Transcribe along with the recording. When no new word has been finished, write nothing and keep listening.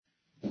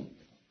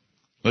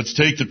Let's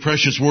take the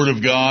precious Word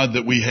of God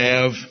that we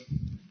have.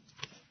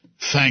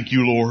 Thank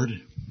you, Lord.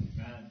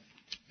 Amen.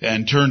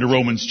 And turn to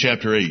Romans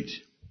chapter 8.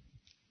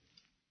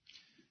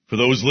 For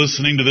those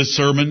listening to this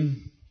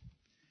sermon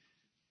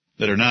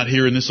that are not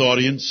here in this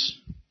audience,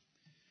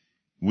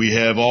 we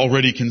have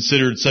already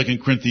considered 2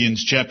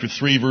 Corinthians chapter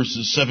 3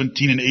 verses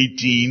 17 and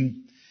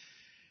 18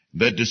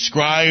 that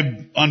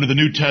describe under the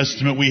New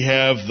Testament we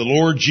have the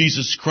Lord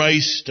Jesus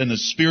Christ and the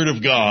Spirit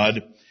of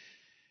God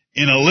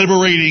in a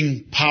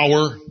liberating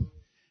power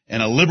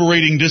and a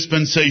liberating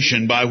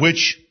dispensation by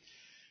which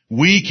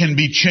we can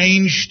be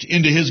changed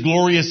into His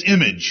glorious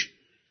image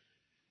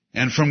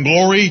and from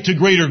glory to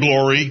greater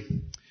glory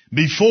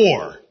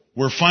before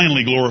we're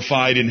finally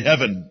glorified in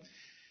heaven.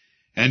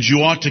 And you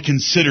ought to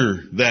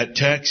consider that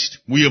text.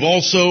 We have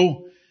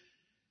also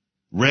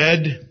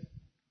read,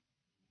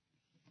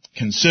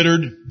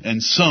 considered,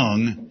 and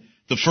sung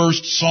the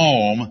first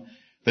psalm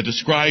that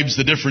describes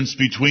the difference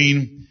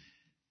between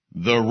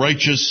the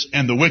righteous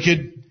and the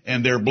wicked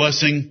and their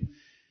blessing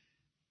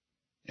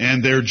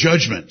and their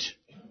judgment,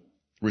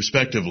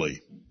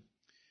 respectively.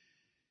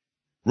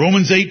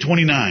 Romans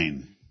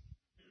 8:29.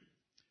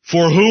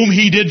 For whom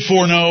He did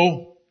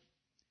foreknow,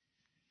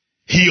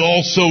 He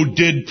also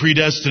did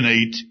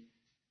predestinate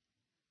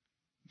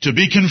to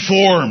be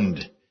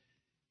conformed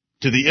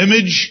to the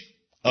image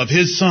of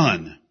His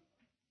Son,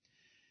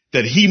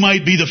 that He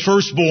might be the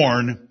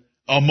firstborn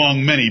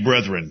among many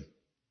brethren.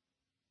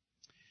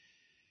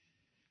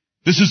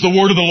 This is the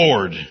word of the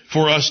Lord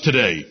for us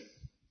today.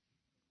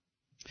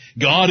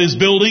 God is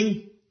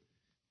building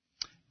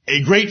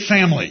a great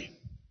family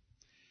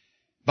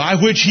by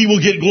which He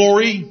will get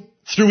glory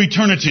through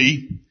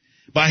eternity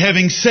by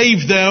having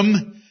saved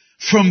them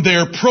from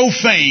their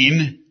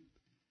profane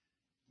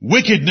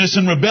wickedness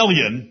and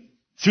rebellion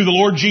through the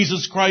Lord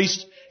Jesus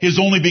Christ, His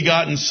only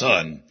begotten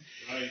Son.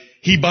 Right.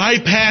 He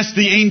bypassed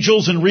the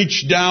angels and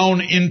reached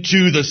down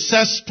into the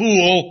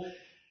cesspool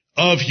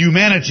of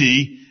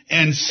humanity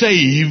and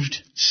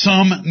saved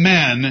some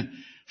men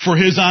for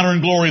His honor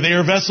and glory. They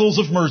are vessels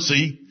of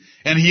mercy,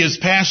 and He has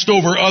passed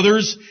over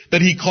others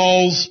that He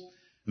calls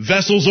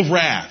vessels of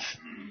wrath.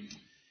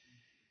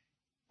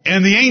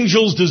 And the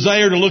angels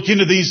desire to look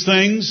into these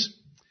things,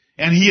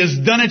 and He has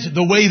done it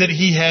the way that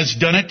He has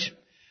done it,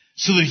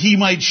 so that He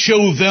might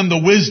show them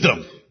the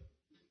wisdom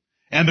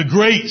and the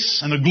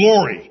grace and the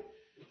glory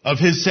of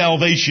His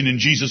salvation in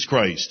Jesus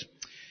Christ.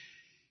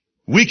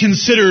 We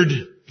considered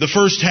the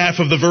first half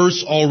of the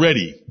verse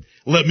already.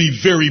 Let me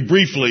very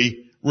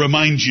briefly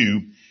remind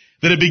you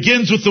that it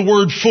begins with the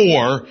word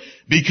for,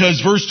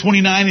 because verse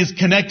 29 is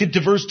connected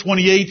to verse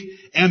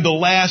 28, and the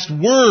last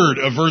word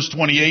of verse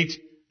 28,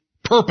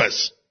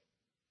 purpose.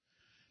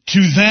 To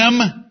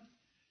them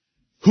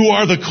who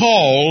are the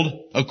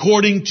called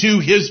according to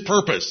His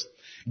purpose.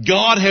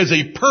 God has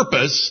a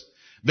purpose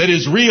that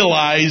is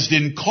realized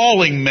in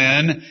calling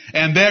men,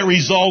 and that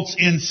results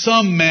in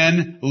some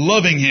men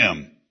loving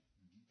Him.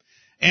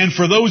 And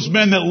for those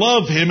men that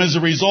love Him as a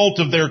result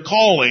of their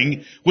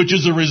calling, which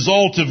is a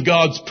result of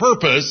God's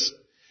purpose,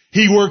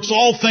 He works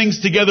all things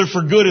together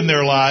for good in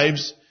their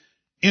lives.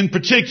 In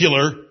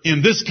particular,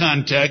 in this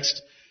context,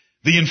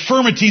 the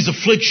infirmities,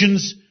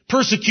 afflictions,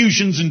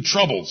 persecutions, and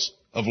troubles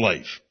of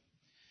life.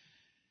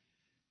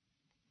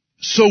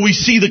 So we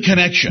see the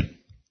connection.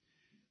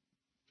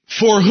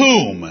 For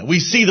whom? We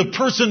see the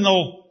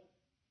personal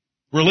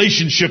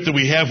relationship that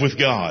we have with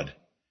God.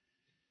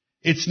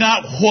 It's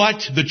not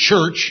what the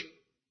church.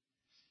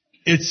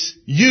 It's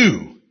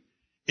you,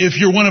 if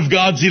you're one of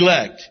God's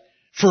elect.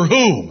 For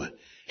whom?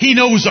 He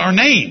knows our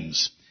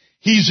names.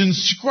 He's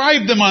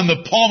inscribed them on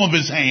the palm of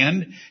His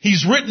hand.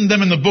 He's written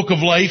them in the book of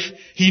life.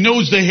 He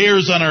knows the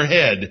hairs on our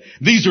head.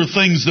 These are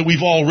things that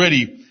we've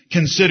already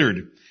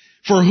considered.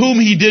 For whom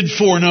He did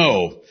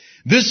foreknow.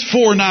 This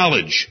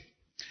foreknowledge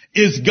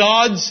is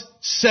God's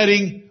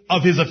setting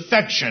of His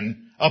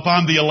affection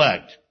upon the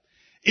elect.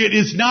 It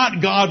is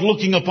not God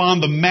looking upon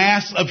the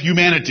mass of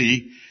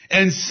humanity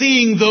and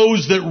seeing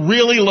those that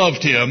really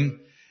loved Him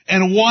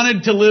and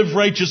wanted to live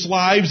righteous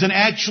lives and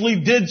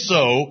actually did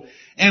so,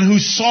 and who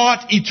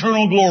sought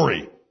eternal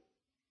glory.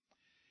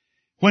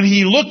 When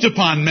He looked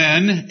upon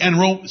men,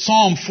 and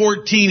Psalm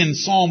 14 and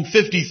Psalm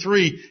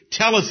 53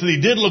 tell us that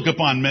He did look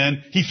upon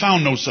men, He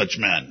found no such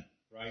men.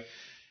 Right.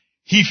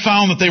 He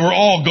found that they were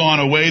all gone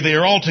away. They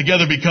are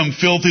altogether become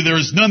filthy. There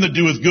is none that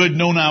doeth good,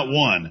 no, not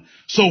one.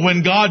 So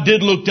when God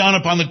did look down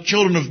upon the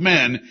children of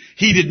men,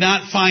 He did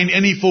not find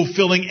any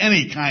fulfilling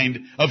any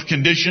kind of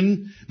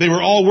condition. They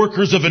were all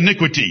workers of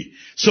iniquity.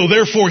 So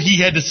therefore He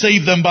had to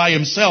save them by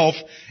Himself,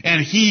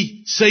 and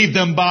He saved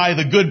them by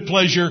the good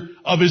pleasure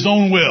of His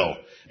own will.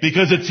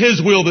 Because it's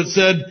His will that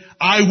said,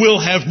 I will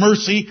have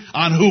mercy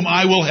on whom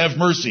I will have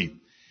mercy.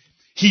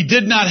 He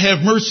did not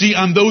have mercy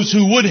on those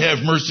who would have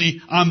mercy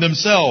on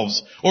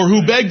themselves, or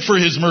who begged for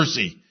His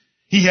mercy.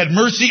 He had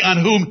mercy on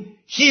whom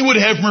He would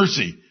have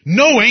mercy.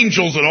 No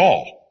angels at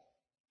all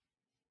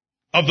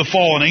of the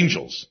fallen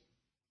angels.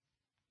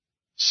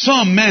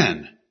 Some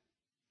men.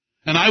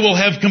 And I will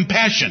have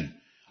compassion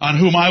on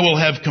whom I will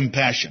have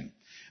compassion.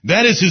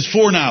 That is His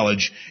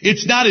foreknowledge.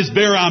 It's not His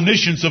bare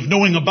omniscience of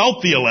knowing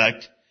about the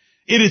elect.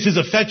 It is His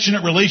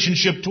affectionate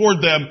relationship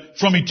toward them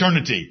from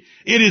eternity.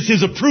 It is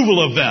His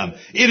approval of them.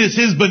 It is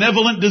His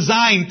benevolent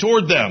design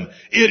toward them.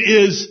 It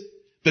is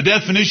the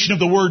definition of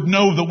the word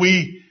know that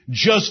we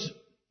just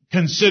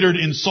considered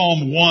in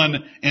Psalm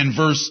 1 and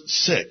verse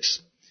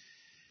 6.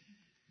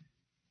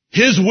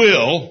 His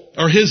will,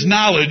 or His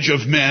knowledge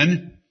of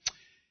men,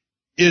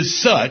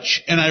 is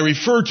such, and I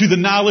refer to the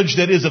knowledge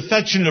that is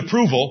affectionate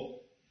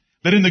approval,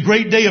 that in the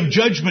great day of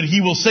judgment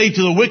He will say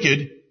to the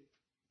wicked,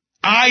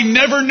 I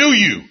never knew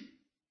you.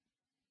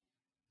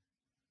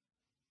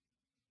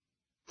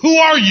 Who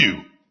are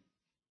you?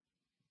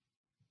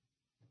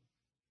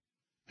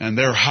 And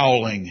they're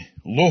howling,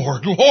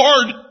 Lord,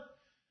 Lord,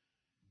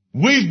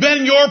 we've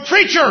been your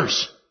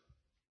preachers.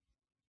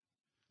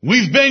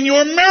 We've been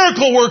your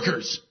miracle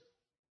workers.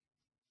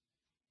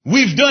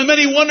 We've done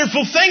many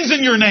wonderful things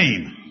in your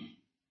name.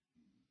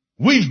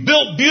 We've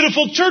built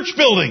beautiful church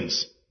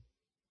buildings.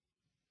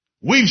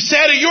 We've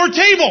sat at your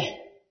table.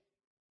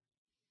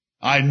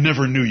 I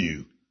never knew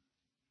you.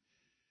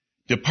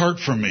 Depart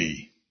from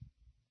me,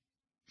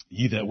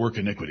 ye that work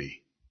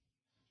iniquity.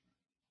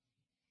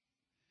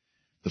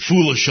 The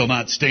foolish shall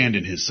not stand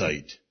in His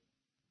sight.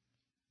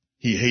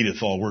 He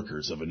hateth all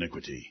workers of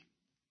iniquity.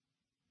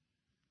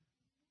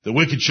 The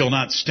wicked shall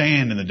not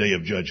stand in the day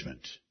of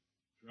judgment.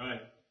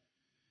 Right.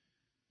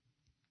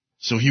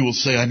 So He will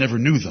say, I never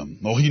knew them.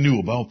 Well, He knew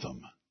about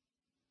them.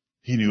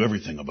 He knew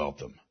everything about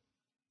them.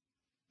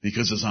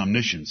 Because His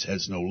omniscience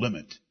has no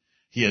limit.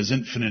 He has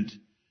infinite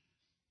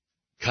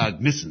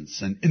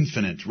cognizance and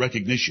infinite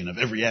recognition of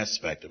every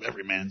aspect of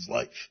every man's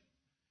life.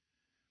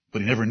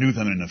 But He never knew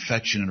them in an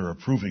affectionate or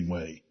approving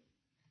way.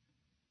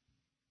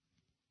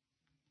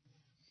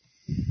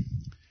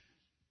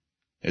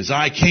 As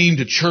I came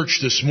to church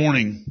this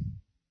morning,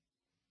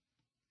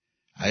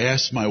 I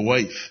asked my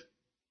wife,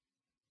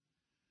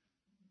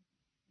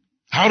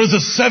 how does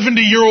a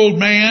 70-year-old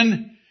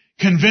man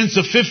convince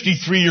a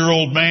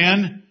 53-year-old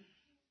man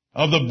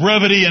of the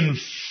brevity and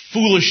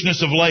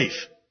foolishness of life?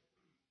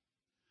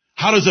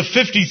 How does a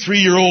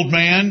 53-year-old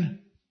man,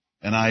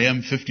 and I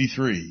am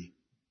 53,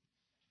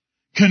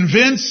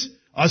 convince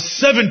a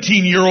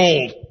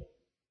 17-year-old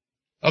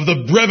of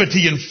the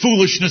brevity and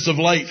foolishness of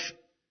life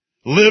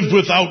lived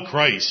without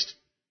Christ?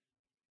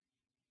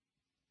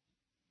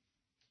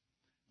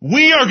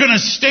 We are going to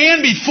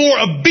stand before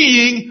a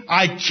being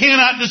I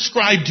cannot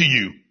describe to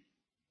you.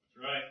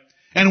 That's right.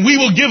 And we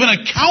will give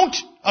an account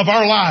of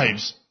our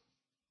lives.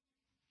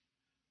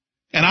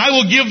 And I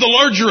will give the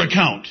larger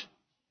account.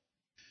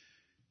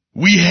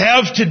 We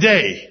have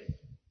today,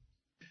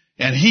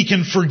 and He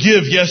can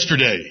forgive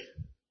yesterday.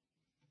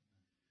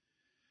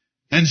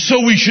 And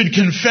so we should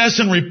confess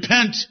and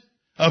repent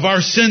of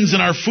our sins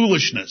and our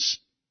foolishness,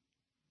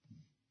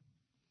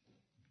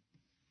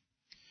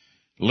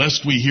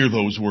 lest we hear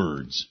those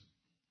words.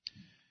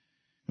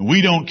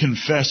 We don't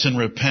confess and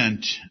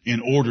repent in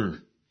order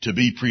to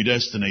be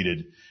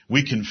predestinated.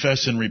 We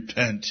confess and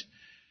repent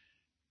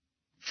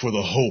for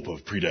the hope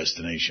of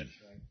predestination.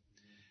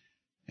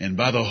 And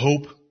by the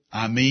hope,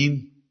 I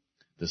mean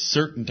the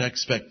certain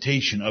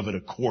expectation of it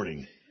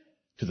according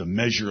to the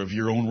measure of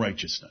your own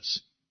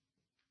righteousness.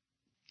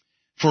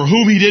 For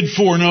whom He did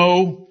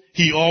foreknow,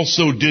 He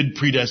also did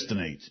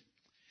predestinate.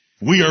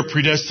 We are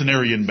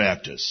predestinarian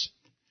Baptists.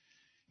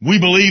 We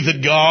believe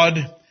that God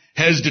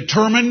has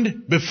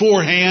determined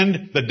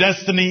beforehand the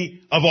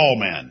destiny of all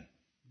men.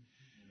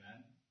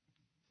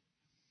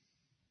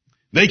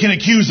 They can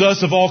accuse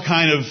us of all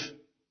kind of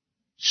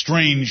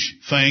strange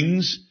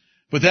things,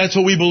 but that's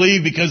what we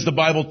believe because the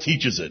Bible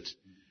teaches it.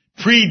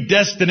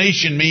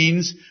 Predestination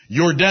means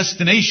your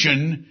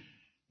destination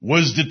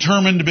was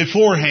determined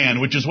beforehand,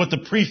 which is what the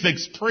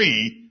prefix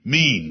pre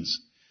means.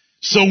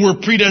 So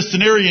we're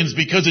predestinarians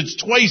because it's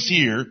twice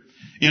here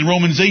in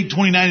Romans 8,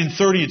 29 and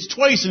 30. It's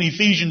twice in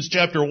Ephesians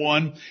chapter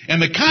 1.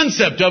 And the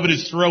concept of it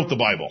is throughout the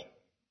Bible.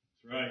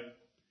 That's right.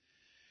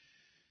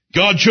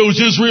 God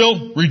chose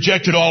Israel,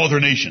 rejected all other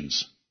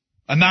nations.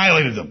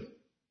 Annihilated them.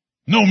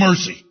 No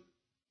mercy.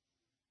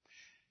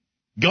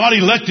 God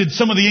elected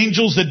some of the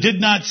angels that did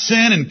not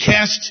sin and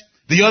cast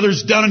the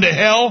others down into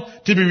hell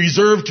to be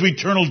reserved to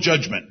eternal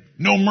judgment.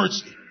 No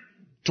mercy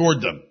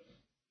toward them.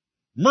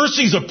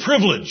 Mercy is a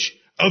privilege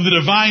of the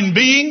divine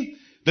being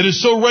that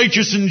is so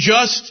righteous and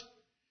just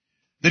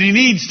that He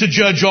needs to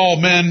judge all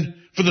men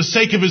for the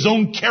sake of His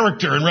own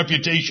character and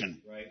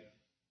reputation. Right.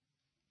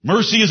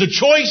 Mercy is a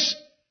choice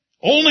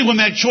only when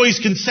that choice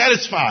can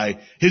satisfy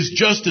His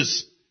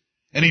justice.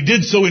 And He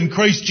did so in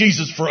Christ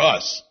Jesus for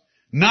us,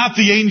 not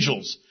the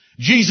angels.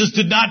 Jesus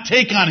did not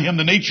take on Him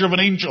the nature of an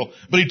angel,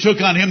 but He took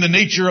on Him the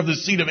nature of the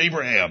seed of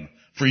Abraham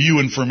for you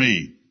and for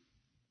me.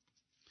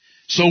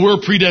 So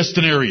we're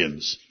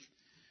predestinarians.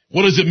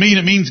 What does it mean?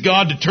 It means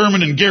God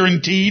determined and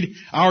guaranteed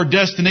our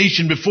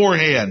destination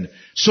beforehand.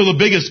 So the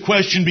biggest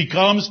question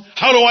becomes,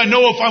 how do I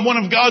know if I'm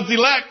one of God's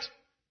elect?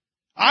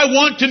 I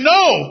want to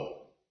know.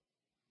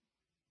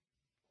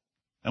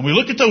 And we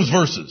look at those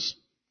verses.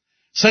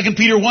 2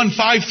 Peter 1,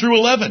 5 through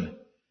 11.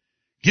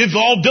 Give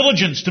all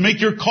diligence to make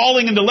your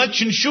calling and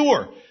election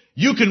sure.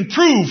 You can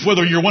prove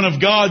whether you're one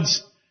of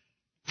God's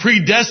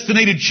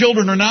predestinated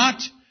children or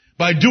not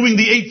by doing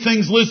the 8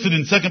 things listed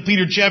in 2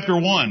 Peter chapter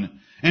 1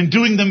 and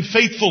doing them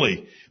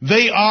faithfully.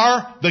 They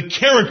are the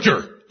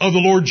character of the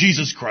Lord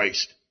Jesus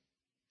Christ.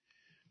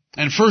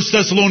 And 1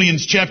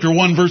 Thessalonians chapter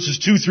 1 verses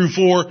 2 through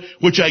 4,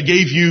 which I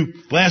gave you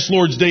last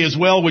Lord's Day as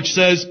well, which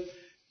says,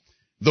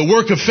 the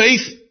work of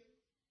faith,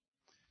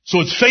 so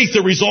it's faith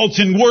that results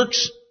in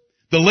works,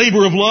 the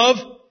labor of love,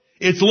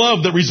 it's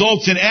love that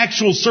results in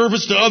actual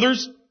service to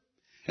others,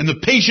 and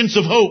the patience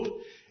of hope.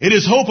 It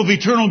is hope of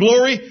eternal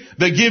glory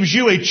that gives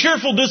you a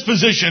cheerful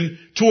disposition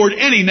toward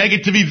any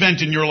negative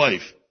event in your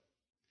life.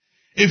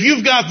 If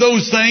you've got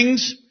those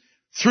things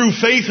through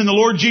faith in the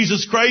Lord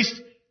Jesus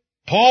Christ,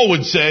 Paul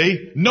would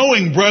say,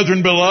 knowing,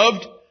 brethren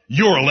beloved,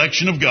 your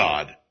election of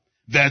God.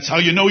 That's how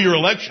you know your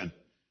election.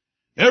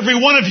 Every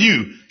one of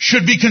you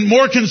should be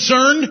more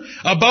concerned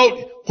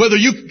about whether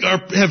you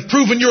have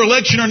proven your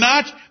election or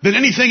not than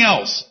anything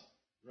else.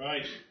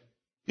 Right.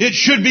 It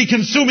should be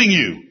consuming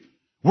you.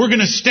 We're going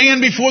to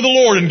stand before the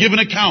Lord and give an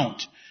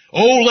account.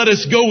 Oh, let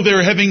us go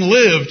there having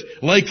lived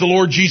like the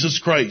Lord Jesus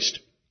Christ.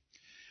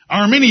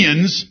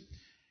 Arminians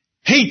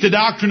hate the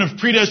doctrine of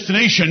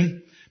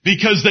predestination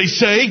because they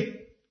say,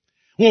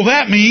 well,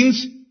 that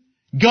means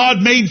God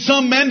made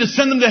some men to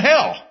send them to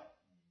hell.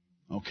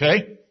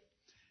 Okay?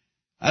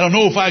 I don't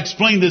know if I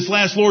explained this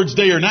last Lord's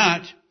Day or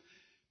not,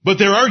 but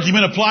their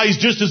argument applies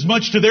just as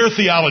much to their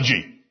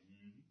theology.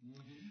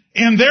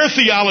 In their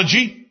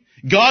theology,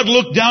 God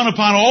looked down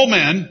upon all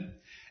men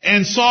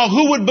and saw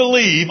who would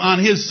believe on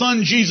His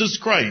Son Jesus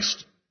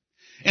Christ.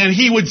 And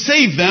He would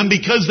save them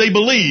because they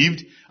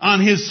believed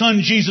on His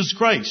Son Jesus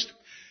Christ.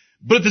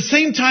 But at the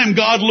same time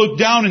God looked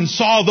down and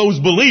saw those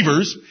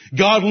believers,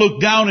 God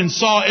looked down and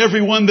saw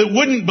everyone that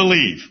wouldn't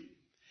believe.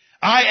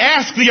 I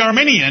asked the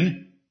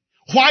Arminian,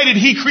 why did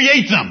He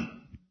create them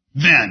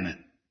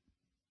then?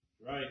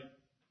 Right.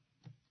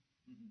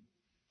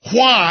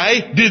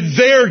 Why did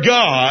their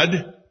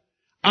God,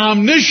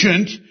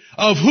 omniscient,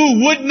 of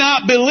who would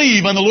not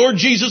believe on the Lord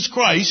Jesus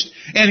Christ,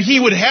 and He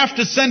would have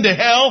to send to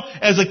hell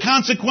as a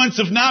consequence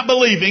of not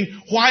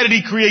believing, why did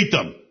He create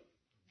them?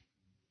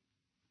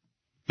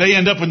 They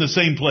end up in the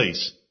same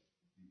place.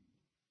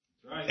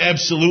 Right.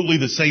 Absolutely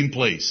the same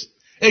place.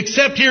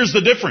 Except here's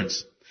the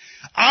difference.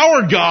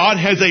 Our God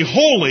has a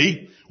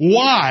holy,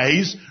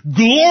 wise,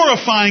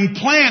 glorifying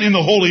plan in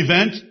the whole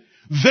event.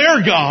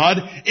 Their God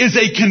is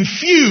a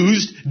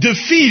confused,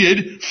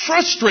 defeated,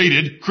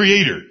 frustrated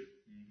creator.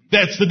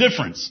 That's the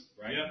difference.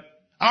 Right.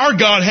 Our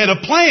God had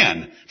a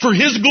plan. For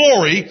His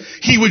glory,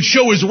 He would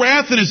show His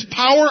wrath and His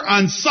power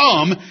on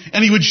some,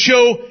 and He would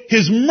show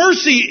His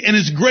mercy and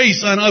His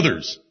grace on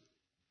others.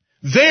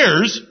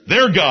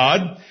 Their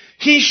God,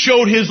 He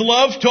showed His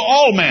love to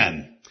all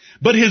men.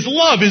 But His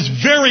love is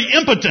very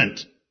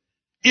impotent.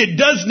 It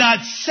does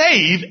not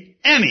save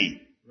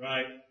any.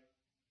 Right.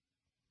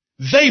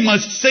 They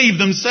must save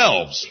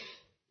themselves.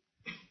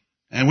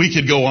 And we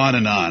could go on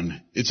and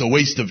on. It's a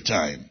waste of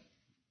time.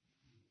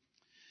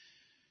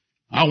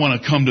 I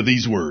want to come to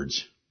these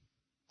words.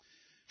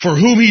 For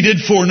whom He did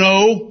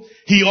foreknow,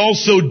 He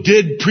also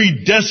did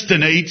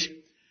predestinate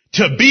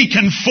to be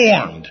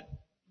conformed.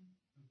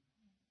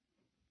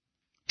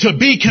 To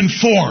be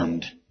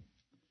conformed.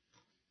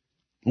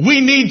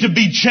 We need to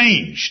be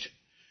changed.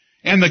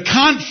 And the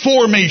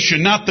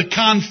conformation, not the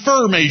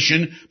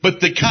confirmation,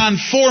 but the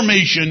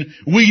conformation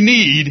we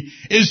need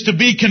is to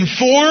be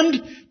conformed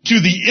to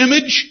the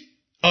image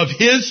of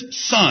His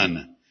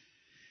Son.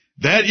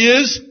 That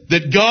is,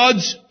 that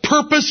God's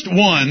purposed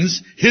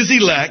ones, His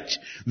elect,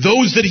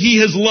 those that He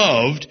has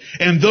loved,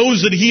 and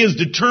those that He has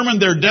determined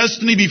their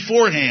destiny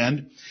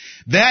beforehand,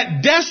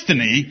 that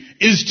destiny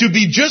is to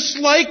be just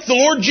like the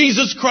Lord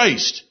Jesus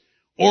Christ,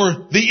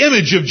 or the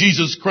image of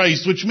Jesus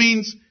Christ, which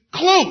means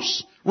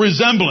close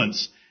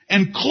resemblance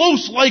and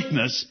close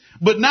likeness,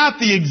 but not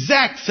the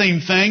exact same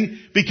thing,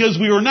 because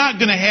we are not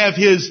going to have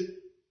His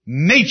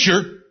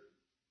nature,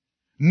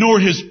 nor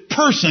His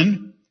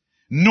person,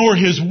 nor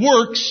His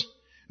works,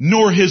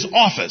 nor His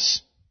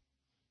office.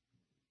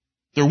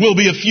 There will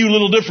be a few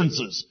little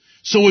differences.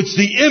 So it's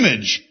the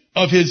image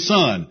of His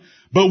Son.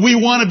 But we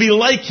want to be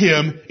like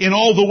Him in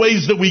all the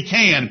ways that we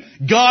can.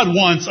 God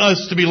wants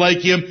us to be like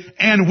Him,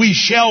 and we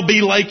shall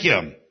be like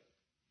Him.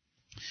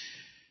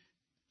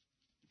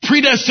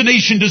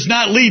 Predestination does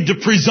not lead to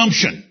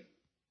presumption.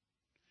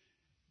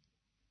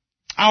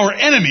 Our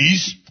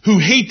enemies, who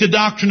hate the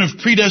doctrine of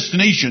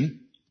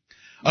predestination,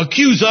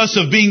 accuse us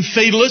of being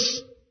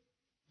fatalists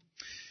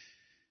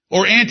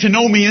or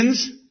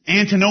antinomians.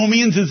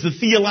 Antinomians is the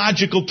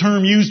theological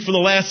term used for the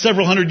last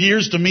several hundred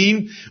years to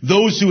mean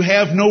those who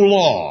have no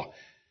law.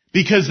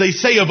 Because they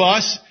say of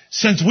us,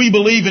 since we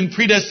believe in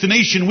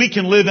predestination, we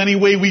can live any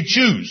way we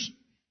choose.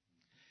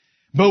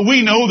 But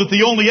we know that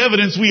the only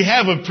evidence we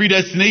have of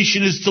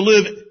predestination is to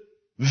live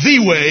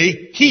the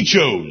way He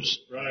chose.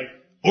 Right.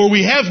 Or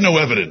we have no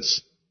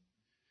evidence.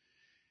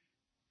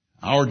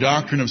 Our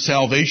doctrine of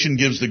salvation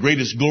gives the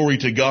greatest glory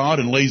to God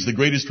and lays the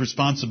greatest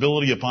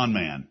responsibility upon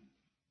man.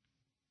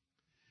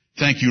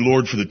 Thank you,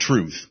 Lord, for the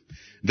truth.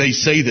 They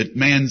say that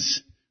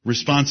man's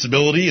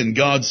responsibility and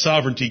God's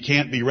sovereignty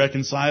can't be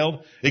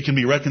reconciled. It can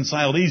be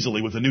reconciled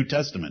easily with the New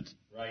Testament.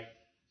 Right.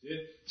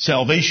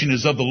 Salvation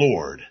is of the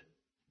Lord.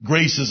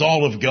 Grace is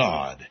all of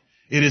God.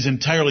 It is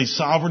entirely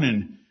sovereign,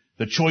 and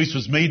the choice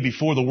was made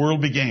before the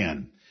world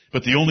began.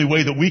 But the only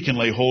way that we can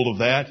lay hold of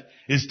that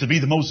is to be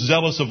the most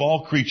zealous of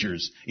all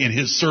creatures in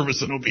His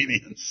service and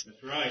obedience.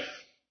 That's right.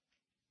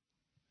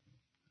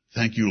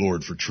 Thank you,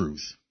 Lord, for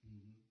truth.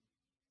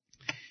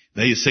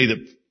 They say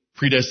that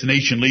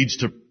predestination leads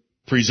to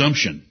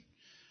presumption.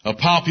 A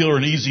popular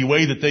and easy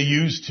way that they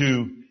use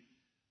to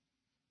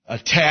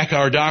attack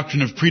our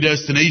doctrine of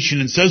predestination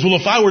and says, well,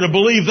 if I were to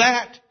believe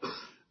that,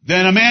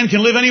 then a man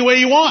can live any way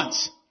he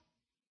wants.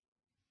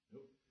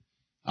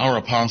 Our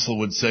apostle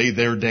would say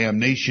their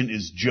damnation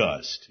is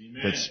just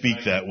that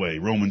speak that way.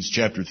 Romans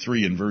chapter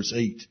 3 and verse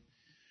 8.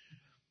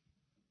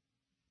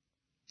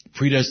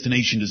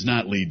 Predestination does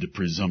not lead to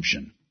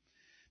presumption.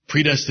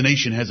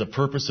 Predestination has a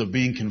purpose of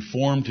being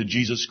conformed to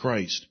Jesus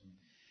Christ.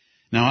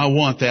 Now I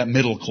want that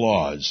middle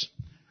clause.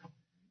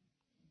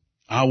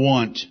 I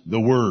want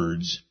the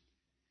words,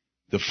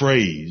 the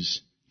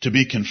phrase, to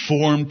be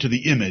conformed to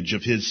the image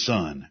of His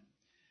Son.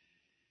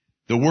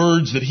 The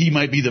words that He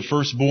might be the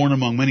firstborn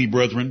among many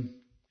brethren.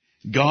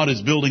 God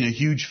is building a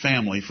huge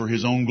family for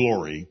His own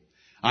glory,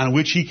 on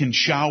which He can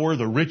shower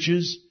the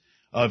riches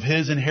of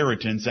His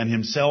inheritance and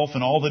Himself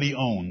and all that He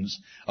owns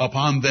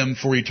upon them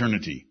for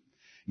eternity.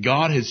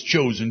 God has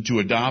chosen to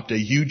adopt a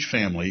huge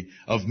family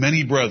of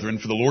many brethren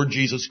for the Lord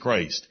Jesus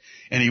Christ,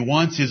 and He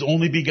wants His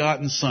only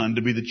begotten Son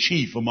to be the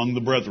chief among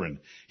the brethren.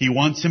 He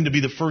wants Him to be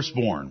the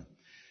firstborn.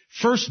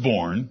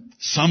 Firstborn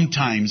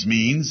sometimes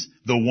means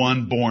the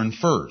one born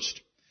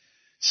first.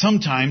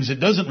 Sometimes it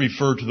doesn't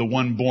refer to the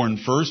one born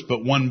first,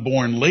 but one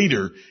born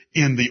later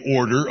in the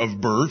order of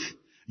birth,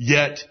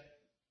 yet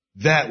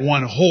that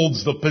one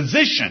holds the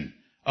position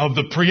of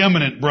the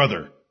preeminent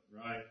brother.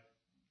 Right.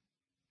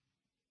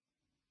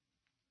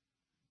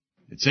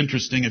 It's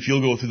interesting, if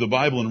you'll go through the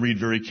Bible and read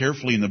very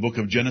carefully in the book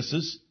of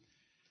Genesis,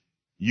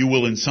 you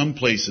will in some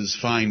places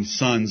find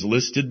sons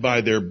listed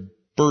by their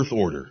birth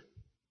order.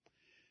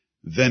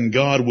 Then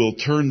God will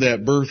turn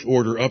that birth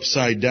order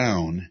upside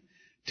down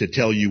to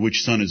tell you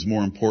which son is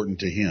more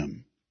important to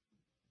Him.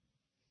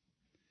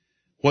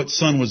 What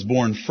son was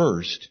born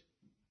first?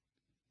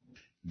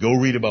 Go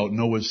read about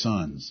Noah's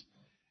sons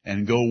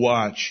and go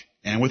watch,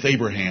 and with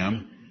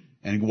Abraham,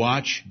 and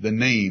watch the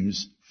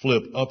names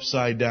flip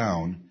upside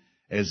down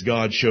as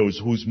God shows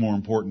who's more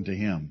important to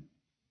Him.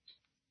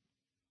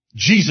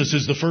 Jesus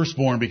is the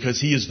firstborn because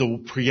He is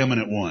the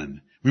preeminent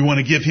one. We want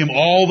to give Him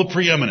all the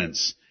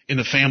preeminence in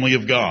the family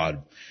of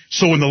God.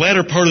 So in the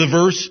latter part of the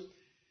verse,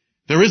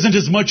 there isn't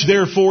as much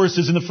there for us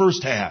as in the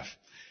first half.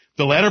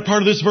 The latter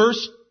part of this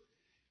verse,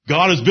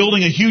 God is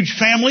building a huge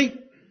family.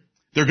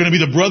 They're going to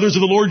be the brothers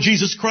of the Lord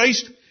Jesus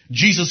Christ.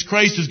 Jesus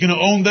Christ is going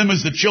to own them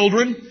as the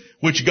children,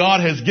 which God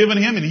has given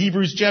Him in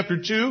Hebrews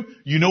chapter 2.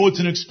 You know it's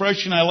an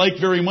expression I like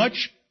very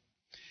much.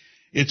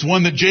 It's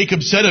one that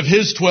Jacob said of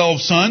his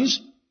 12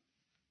 sons,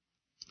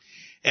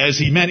 as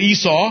he met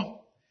Esau.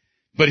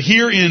 But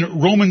here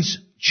in Romans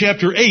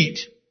chapter 8,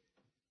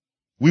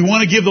 we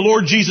want to give the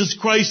Lord Jesus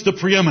Christ the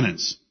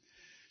preeminence.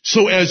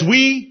 So as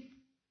we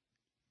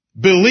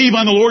believe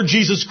on the Lord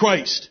Jesus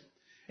Christ,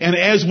 and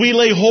as we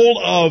lay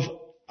hold of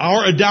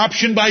our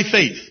adoption by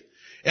faith,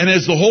 and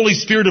as the Holy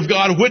Spirit of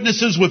God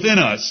witnesses within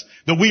us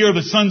that we are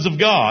the sons of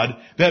God,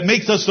 that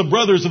makes us the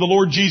brothers of the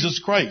Lord Jesus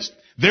Christ.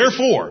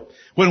 Therefore,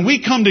 when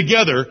we come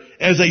together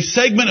as a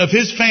segment of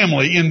His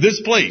family in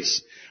this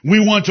place,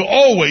 we want to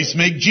always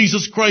make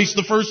Jesus Christ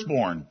the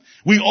firstborn.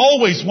 We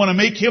always want to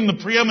make Him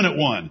the preeminent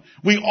one.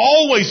 We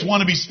always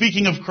want to be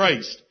speaking of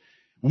Christ.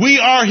 We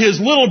are His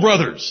little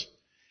brothers.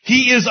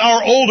 He is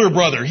our older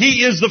brother.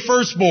 He is the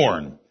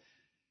firstborn.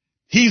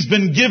 He's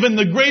been given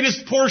the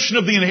greatest portion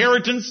of the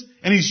inheritance,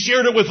 and He's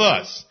shared it with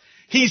us.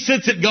 He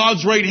sits at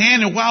God's right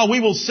hand, and while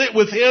we will sit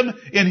with Him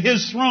in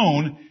His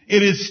throne,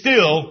 it is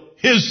still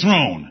His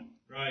throne.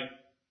 Right.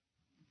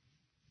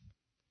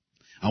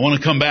 I want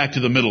to come back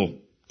to the middle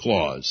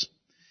clause.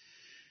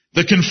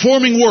 The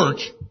conforming work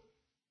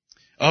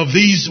of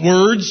these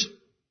words,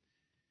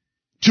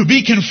 to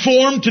be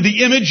conformed to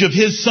the image of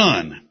His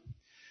Son,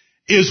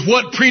 is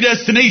what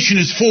predestination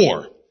is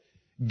for.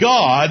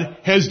 God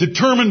has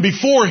determined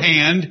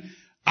beforehand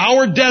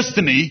our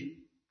destiny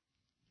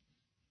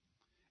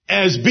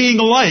as being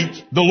like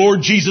the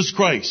Lord Jesus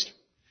Christ.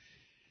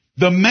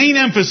 The main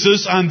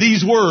emphasis on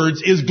these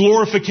words is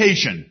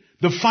glorification,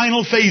 the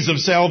final phase of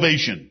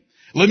salvation.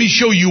 Let me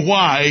show you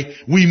why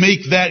we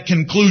make that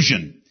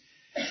conclusion.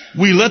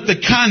 We let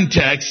the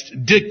context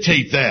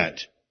dictate that.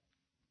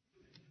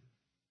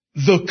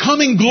 The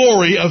coming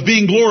glory of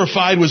being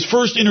glorified was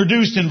first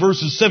introduced in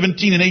verses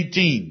 17 and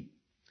 18,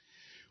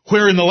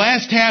 where in the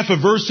last half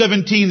of verse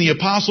 17 the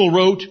apostle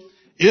wrote,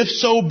 "If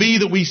so be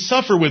that we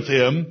suffer with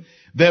Him,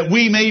 that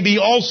we may be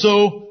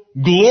also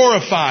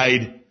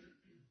glorified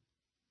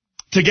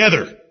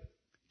together."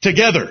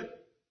 Together.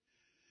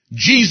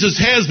 Jesus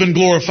has been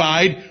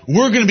glorified.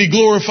 We're going to be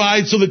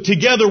glorified so that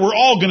together we're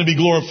all going to be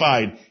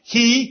glorified.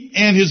 He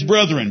and his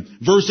brethren.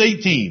 Verse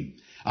 18.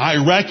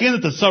 I reckon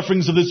that the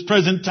sufferings of this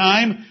present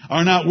time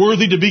are not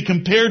worthy to be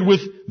compared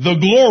with the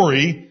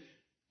glory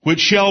which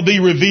shall be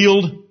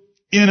revealed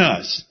in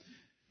us.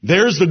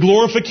 There's the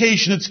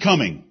glorification that's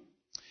coming.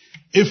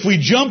 If we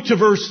jump to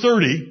verse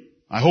 30,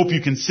 I hope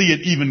you can see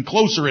it even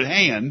closer at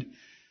hand.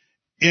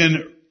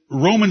 In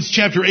Romans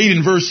chapter 8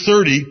 and verse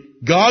 30,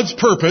 God's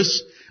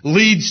purpose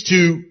leads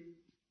to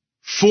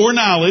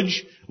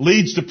foreknowledge,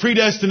 leads to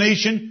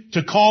predestination,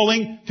 to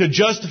calling, to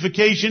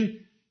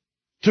justification,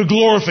 to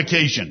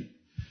glorification.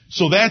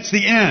 So that's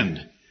the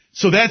end.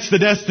 So that's the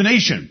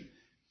destination.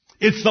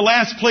 It's the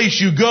last place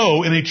you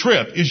go in a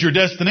trip is your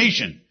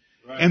destination.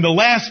 Right. And the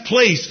last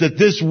place that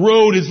this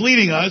road is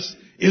leading us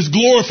is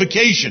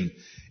glorification.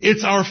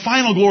 It's our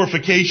final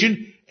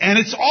glorification, and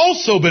it's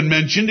also been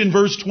mentioned in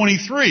verse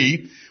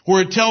 23,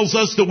 where it tells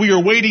us that we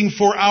are waiting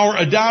for our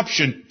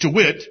adoption, to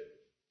wit,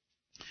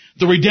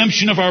 the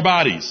redemption of our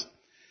bodies.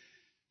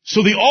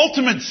 So the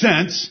ultimate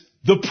sense,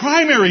 the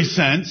primary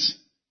sense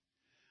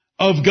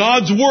of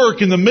God's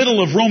work in the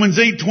middle of Romans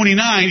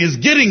 8:29 is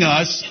getting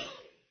us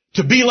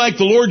to be like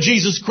the Lord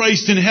Jesus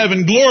Christ in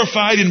heaven,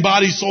 glorified in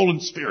body, soul,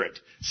 and spirit.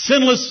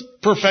 Sinless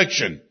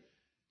perfection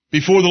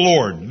before the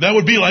Lord. That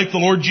would be like the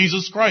Lord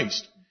Jesus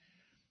Christ.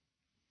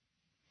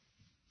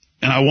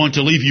 And I want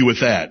to leave you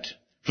with that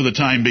for the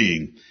time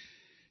being.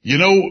 You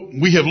know,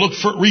 we have looked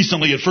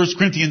recently at 1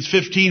 Corinthians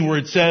 15 where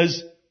it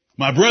says,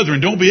 my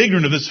brethren, don't be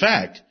ignorant of this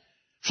fact.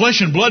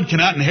 Flesh and blood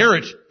cannot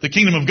inherit the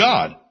kingdom of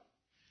God.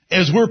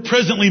 As we're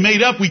presently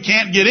made up, we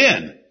can't get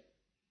in.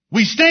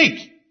 We stink.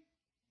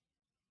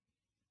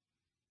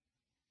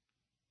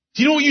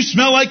 Do you know what you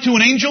smell like to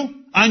an angel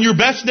on your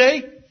best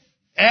day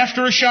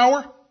after a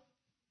shower?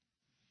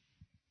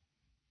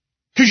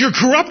 Because you're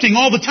corrupting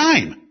all the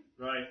time.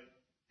 Right.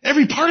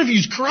 Every part of you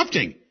is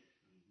corrupting.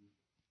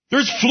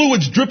 There's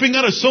fluids dripping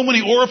out of so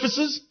many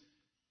orifices.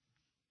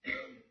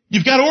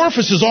 You've got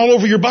orifices all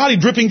over your body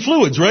dripping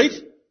fluids, right?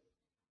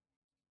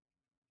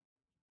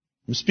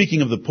 I'm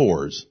speaking of the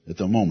pores at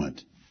the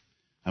moment.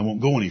 I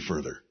won't go any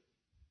further.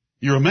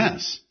 You're a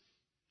mess.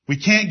 We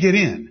can't get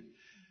in.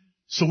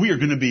 So we are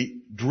going to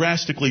be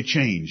drastically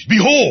changed.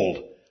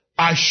 Behold,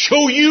 I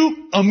show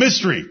you a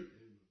mystery.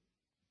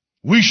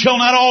 We shall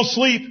not all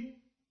sleep,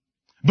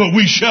 but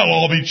we shall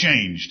all be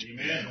changed.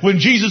 Amen. When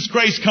Jesus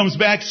Christ comes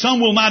back,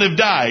 some will not have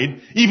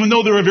died, even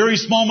though they're a very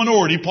small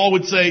minority. Paul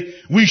would say,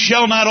 we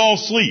shall not all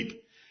sleep.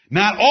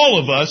 Not all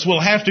of us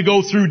will have to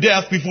go through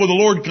death before the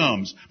Lord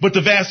comes, but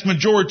the vast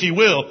majority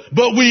will.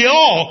 But we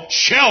all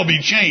shall be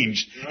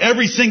changed.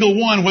 Every single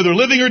one, whether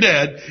living or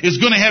dead, is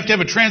going to have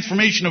a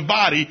transformation of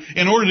body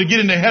in order to get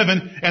into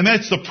heaven, and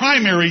that's the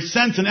primary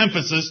sense and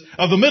emphasis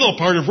of the middle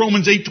part of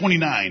Romans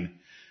 8:29.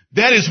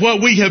 That is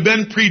what we have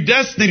been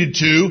predestinated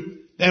to,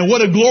 and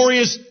what a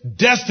glorious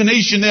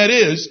destination that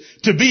is,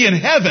 to be in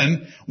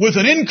heaven with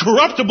an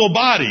incorruptible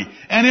body,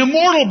 an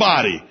immortal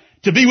body,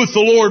 to be with the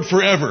Lord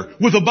forever,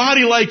 with a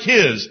body like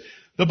His.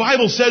 The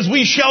Bible says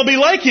we shall be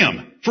like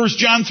Him. 1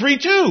 John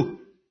 3:2.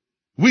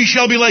 We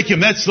shall be like Him.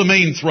 That's the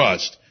main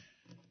thrust.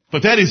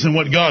 But that isn't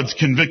what God's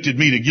convicted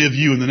me to give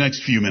you in the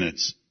next few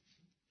minutes.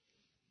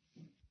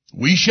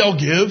 We shall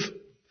give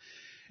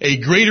a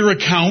greater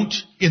account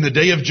in the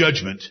day of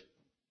judgment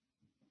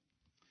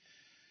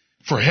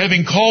for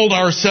having called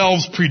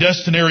ourselves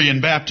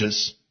predestinarian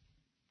Baptists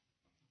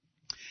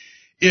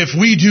if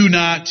we do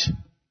not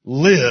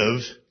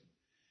live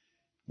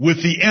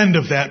with the end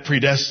of that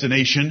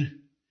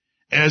predestination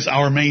as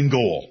our main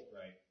goal.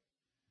 Right.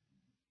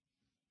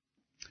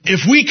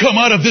 If we come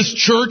out of this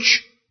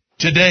church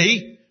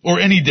today or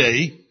any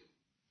day,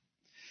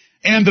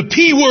 and the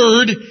P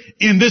word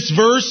in this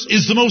verse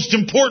is the most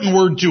important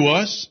word to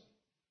us,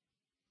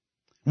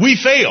 we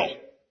fail.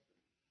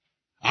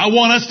 I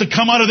want us to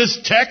come out of this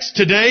text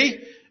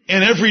today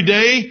and every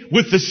day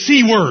with the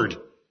C word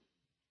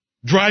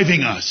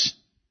driving us.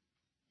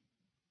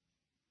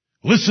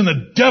 Listen,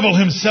 the devil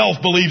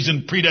himself believes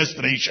in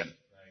predestination.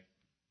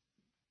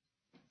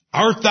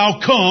 Art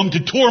thou come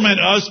to torment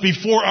us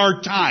before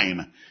our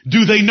time?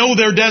 Do they know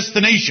their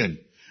destination?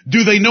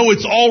 Do they know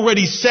it's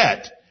already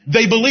set?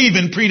 They believe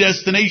in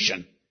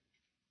predestination.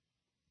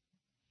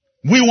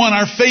 We want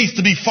our faith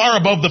to be far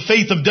above the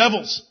faith of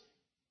devils.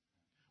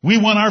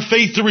 We want our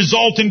faith to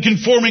result in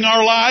conforming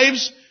our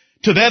lives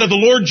to that of the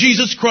Lord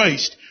Jesus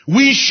Christ.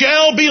 We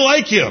shall be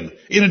like Him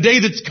in a day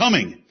that's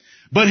coming.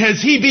 But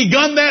has He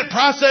begun that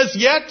process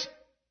yet?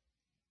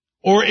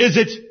 Or is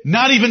it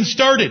not even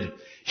started?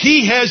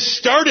 He has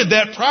started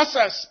that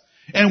process,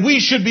 and we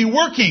should be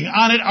working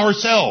on it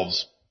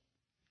ourselves.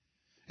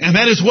 And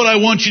that is what I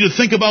want you to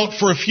think about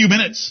for a few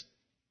minutes.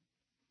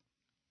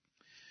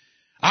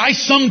 I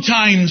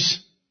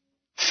sometimes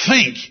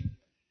think,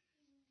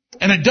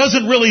 and it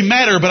doesn't really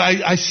matter, but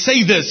I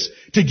say this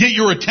to get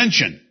your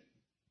attention.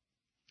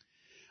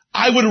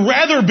 I would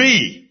rather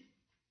be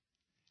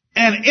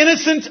an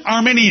innocent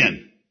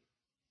Arminian,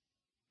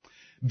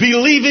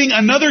 believing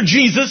another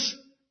Jesus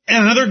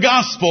and another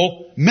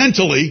gospel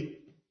mentally,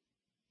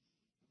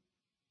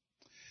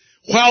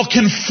 while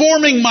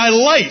conforming my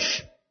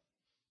life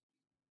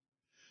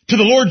to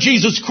the Lord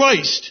Jesus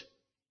Christ,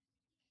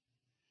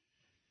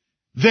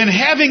 then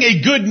having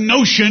a good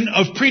notion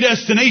of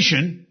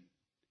predestination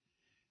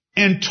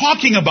and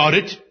talking about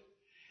it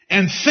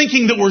and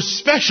thinking that we're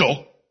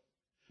special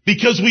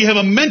because we have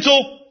a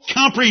mental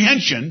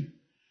comprehension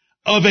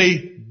of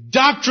a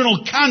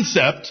doctrinal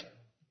concept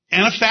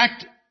and a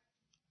fact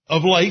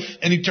of life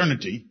and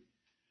eternity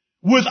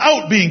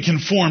without being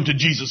conformed to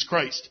Jesus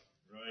Christ.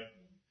 Right.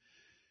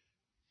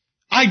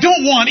 I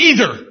don't want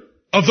either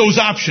of those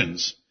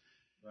options.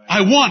 Right.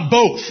 I want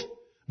both,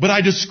 but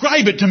I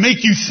describe it to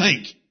make you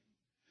think.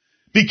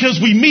 Because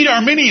we meet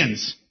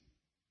Arminians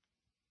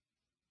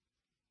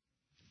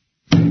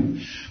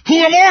who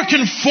are more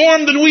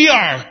conformed than we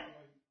are.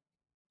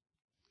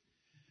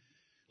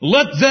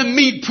 Let them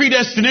meet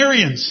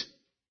predestinarians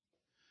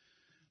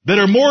that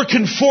are more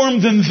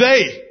conformed than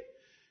they,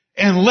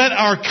 and let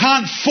our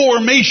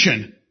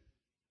conformation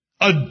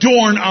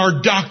adorn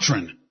our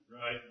doctrine.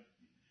 Right.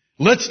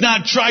 Let's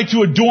not try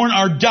to adorn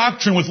our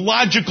doctrine with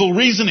logical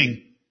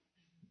reasoning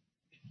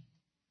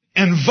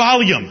and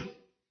volume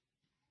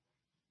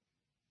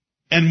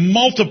and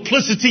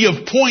multiplicity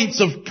of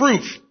points of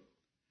proof,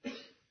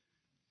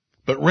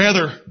 but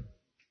rather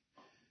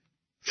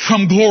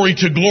from glory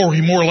to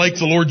glory, more like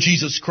the Lord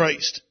Jesus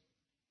Christ.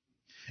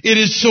 It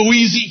is so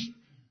easy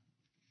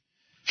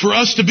for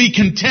us to be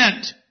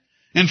content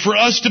and for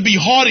us to be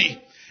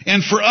haughty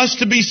and for us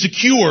to be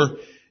secure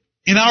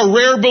in our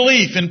rare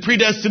belief in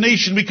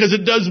predestination, because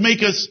it does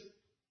make us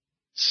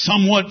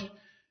somewhat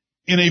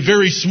in a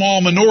very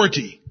small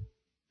minority.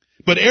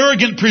 But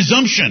arrogant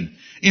presumption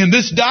in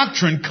this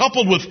doctrine,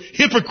 coupled with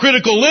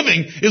hypocritical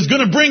living, is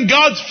going to bring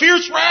God's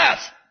fierce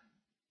wrath.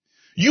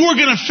 You are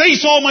going to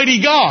face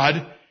Almighty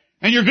God,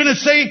 and you're going to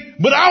say,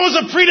 but I was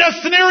a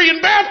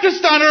predestinarian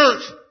Baptist on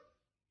earth.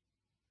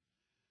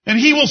 And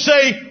He will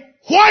say,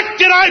 what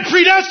did I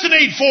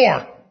predestinate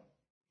for?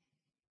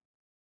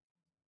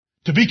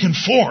 To be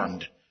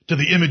conformed to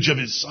the image of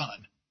His Son.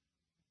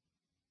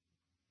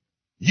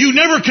 You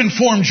never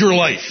conformed your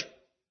life.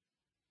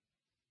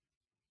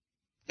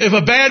 If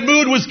a bad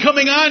mood was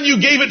coming on, you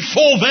gave it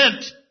full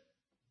vent.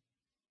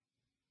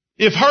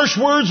 If harsh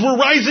words were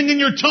rising in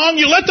your tongue,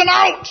 you let them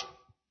out.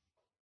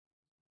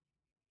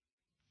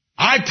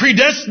 I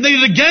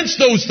predestinated against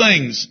those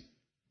things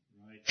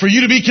for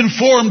you to be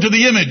conformed to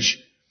the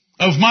image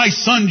of my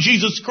Son,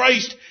 Jesus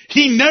Christ.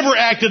 He never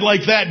acted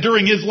like that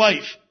during His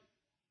life.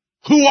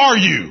 Who are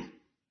you?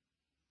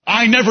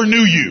 I never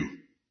knew you.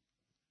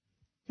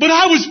 But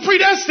I was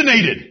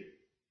predestinated.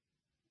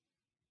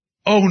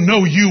 Oh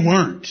no, you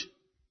weren't.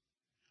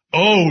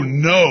 Oh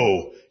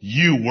no,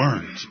 you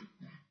weren't.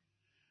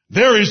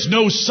 There is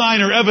no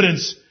sign or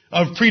evidence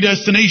of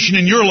predestination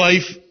in your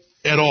life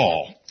at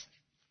all.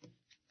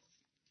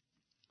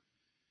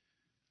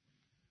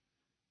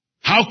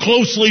 How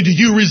closely do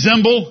you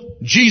resemble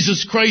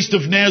Jesus Christ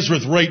of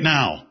Nazareth right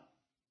now?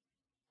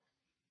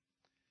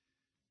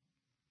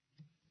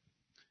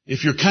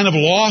 If you're kind of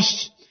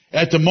lost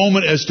at the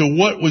moment as to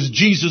what was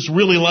Jesus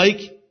really like,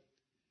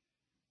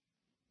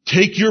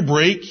 take your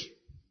break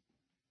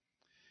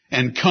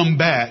and come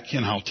back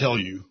and I'll tell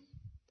you.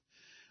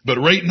 But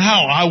right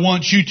now I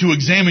want you to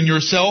examine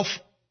yourself,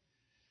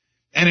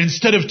 and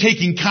instead of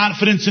taking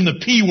confidence in the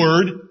P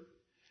word,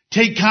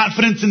 take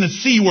confidence in the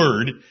C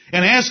word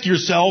and ask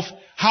yourself,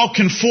 how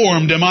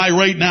conformed am I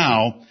right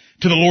now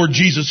to the Lord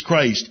Jesus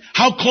Christ?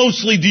 How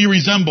closely do you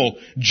resemble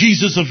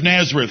Jesus of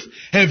Nazareth?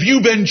 Have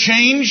you been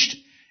changed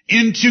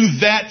into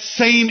that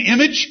same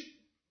image?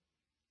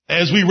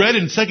 As we read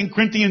in 2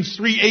 Corinthians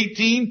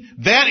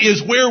 3:18, that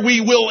is where we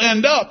will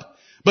end up.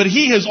 But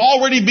He has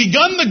already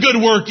begun the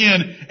good work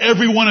in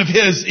every one of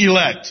His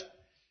elect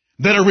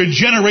that are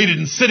regenerated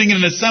and sitting in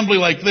an assembly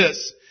like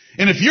this.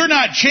 And if you're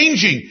not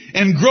changing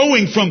and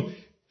growing from,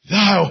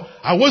 oh,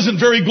 I wasn't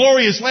very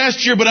glorious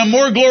last year, but I'm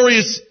more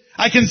glorious.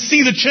 I can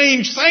see the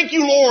change. Thank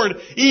you, Lord,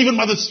 even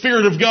by the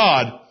Spirit of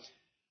God.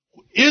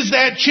 Is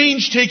that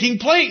change taking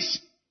place?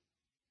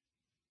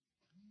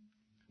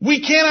 We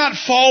cannot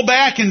fall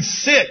back and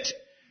sit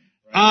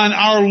on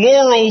our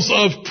laurels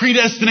of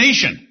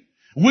predestination.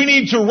 We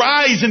need to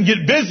rise and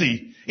get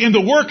busy in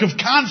the work of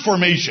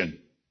conformation.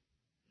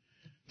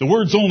 The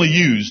word's only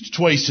used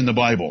twice in the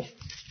Bible.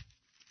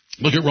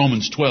 Look at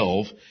Romans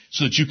 12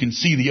 so that you can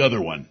see the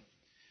other one.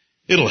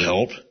 It'll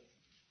help.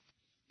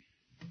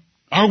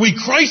 Are we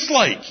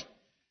Christ-like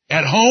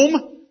at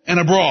home and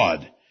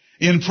abroad,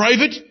 in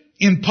private,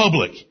 in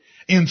public,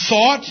 in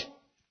thought,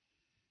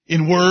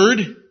 in word,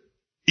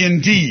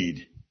 in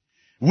deed,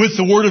 with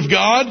the Word of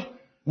God,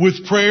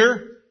 with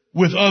prayer,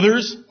 with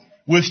others,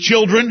 with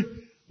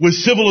children, with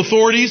civil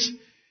authorities?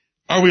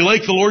 Are we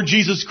like the Lord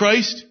Jesus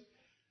Christ?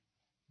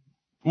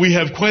 We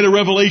have quite a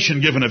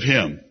revelation given of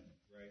Him.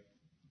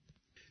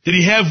 Did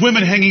He have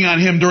women hanging on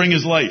Him during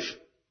His life?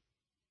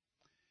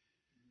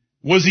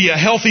 Was He a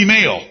healthy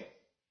male?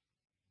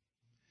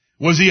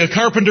 Was He a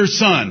carpenter's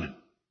son?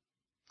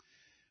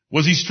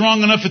 Was He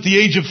strong enough at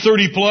the age of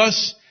 30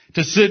 plus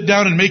to sit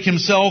down and make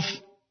Himself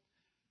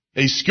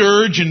a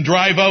scourge and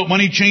drive out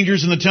money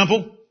changers in the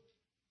temple?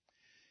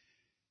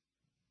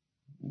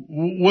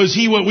 Was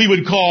he what we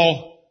would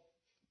call,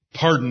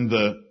 pardon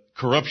the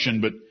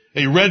corruption, but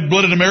a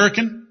red-blooded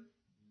American?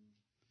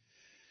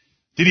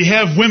 Did he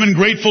have women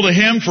grateful to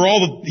him for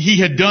all that he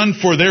had done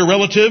for their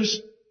relatives?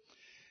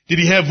 Did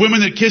he have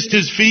women that kissed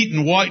his feet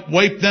and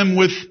wiped them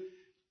with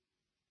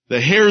the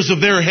hairs of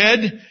their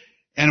head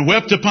and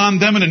wept upon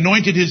them and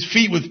anointed his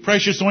feet with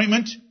precious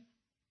ointment?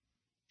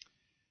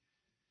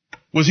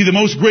 Was he the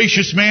most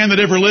gracious man that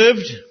ever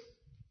lived?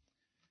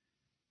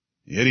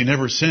 Yet he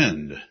never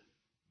sinned.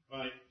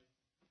 Right.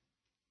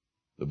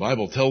 The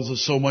Bible tells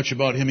us so much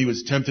about him. He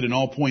was tempted in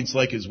all points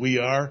like as we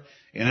are.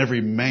 And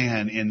every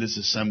man in this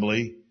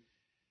assembly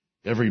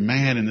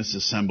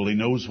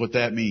knows what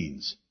that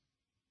means.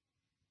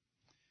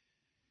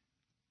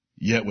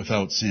 Yet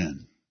without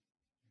sin.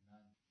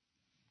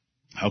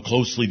 How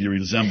closely do you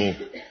resemble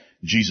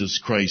Jesus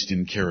Christ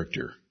in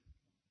character?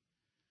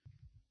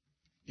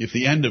 If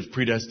the end of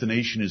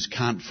predestination is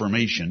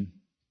confirmation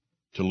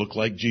to look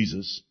like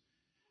Jesus,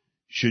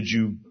 should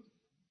you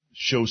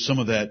show some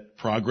of that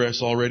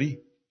progress already?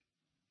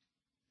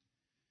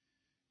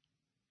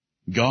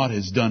 God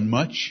has done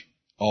much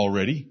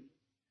already,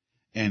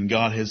 and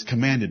God has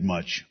commanded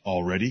much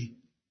already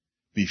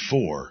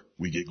before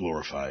we get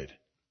glorified.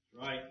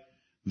 Right.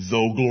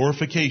 Though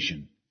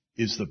glorification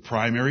is the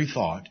primary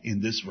thought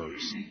in this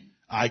verse,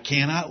 I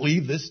cannot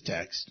leave this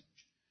text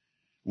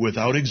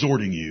without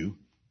exhorting you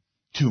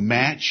to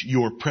match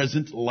your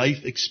present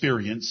life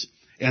experience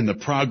and the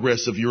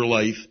progress of your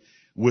life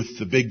with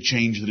the big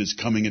change that is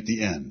coming at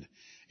the end.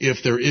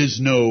 If there is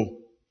no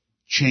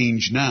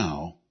change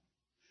now,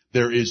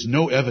 there is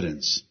no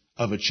evidence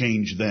of a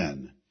change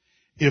then.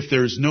 If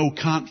there's no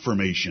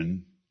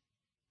conformation,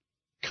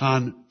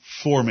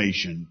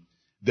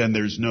 then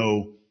there's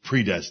no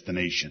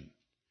predestination.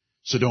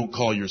 So don't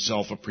call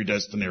yourself a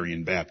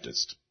predestinarian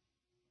Baptist.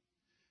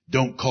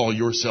 Don't call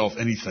yourself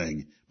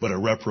anything but a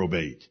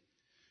reprobate.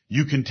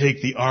 You can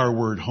take the R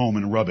word home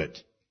and rub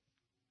it.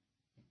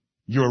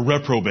 You're a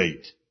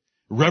reprobate.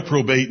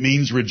 Reprobate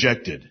means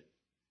rejected.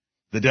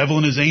 The devil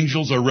and his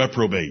angels are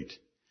reprobate.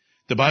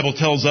 The Bible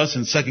tells us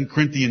in 2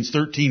 Corinthians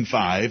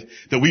 13:5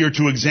 that we are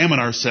to examine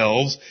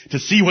ourselves to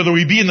see whether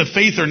we be in the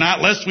faith or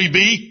not, lest we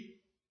be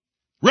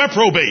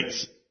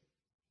reprobates.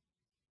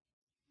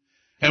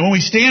 And when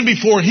we stand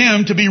before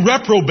Him, to be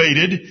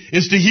reprobated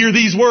is to hear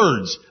these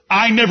words,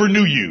 I never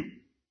knew you.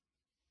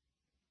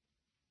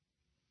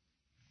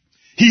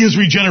 He has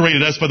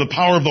regenerated us by the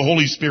power of the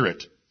Holy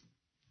Spirit.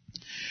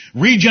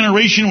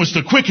 Regeneration was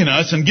to quicken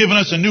us and given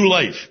us a new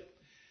life.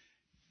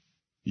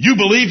 You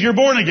believe you're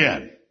born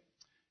again.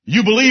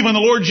 You believe in the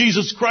Lord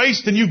Jesus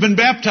Christ and you've been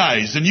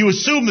baptized and you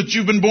assume that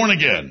you've been born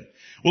again.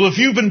 Well, if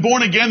you've been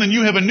born again, then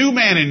you have a new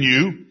man in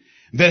you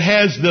that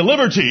has the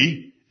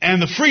liberty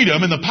and the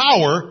freedom and the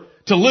power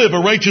to live a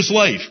righteous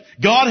life.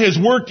 God has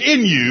worked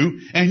in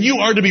you, and you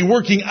are to be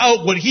working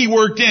out what He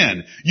worked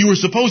in. You were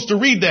supposed to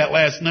read that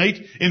last night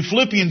in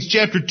Philippians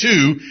chapter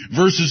 2,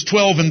 verses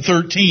 12 and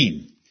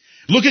 13.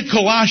 Look at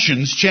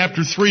Colossians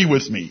chapter 3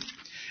 with me.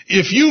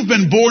 If you've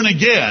been born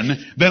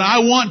again, then I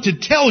want to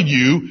tell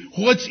you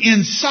what's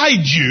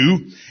inside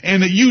you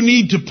and that you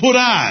need to put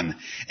on.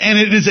 And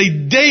it is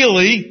a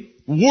daily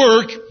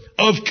work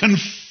of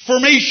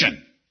confirmation.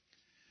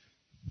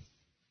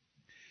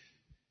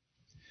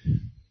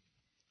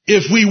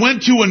 If we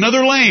went to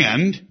another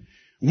land,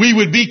 we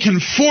would be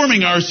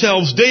conforming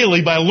ourselves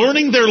daily by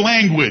learning their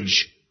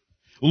language,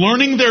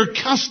 learning their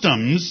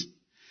customs,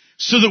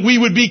 so that we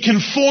would be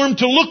conformed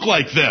to look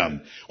like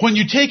them. When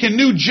you take a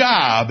new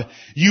job,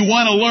 you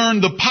want to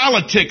learn the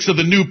politics of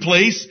the new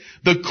place,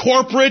 the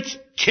corporate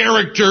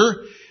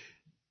character,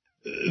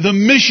 the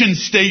mission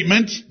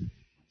statement,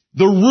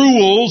 the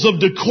rules of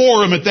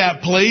decorum at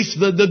that place,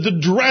 the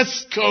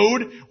dress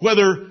code,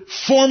 whether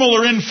formal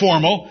or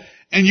informal,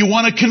 and you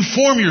want to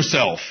conform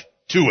yourself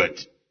to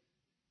it.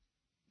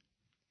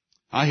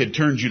 I had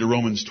turned you to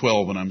Romans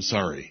 12, and I'm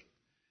sorry.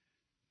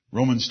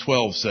 Romans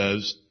 12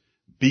 says,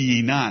 be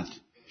ye not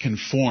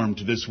conformed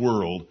to this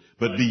world,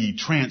 but be ye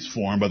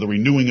transformed by the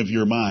renewing of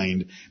your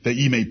mind, that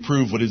ye may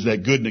prove what is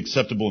that good and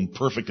acceptable and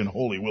perfect and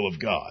holy will of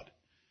God.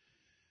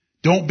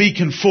 Don't be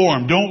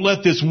conformed. Don't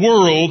let this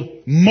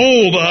world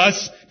mold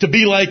us to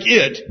be like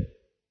it.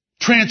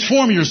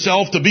 Transform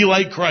yourself to be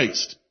like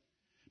Christ.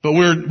 But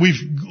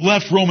we've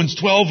left Romans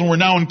 12 and we're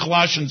now in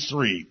Colossians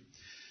 3.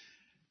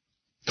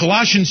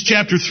 Colossians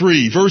chapter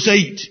 3, verse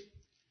 8.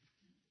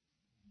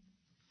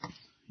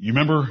 You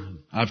remember,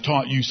 I've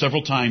taught you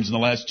several times in the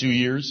last 2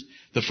 years,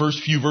 the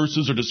first few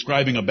verses are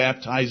describing a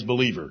baptized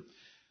believer.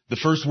 The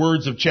first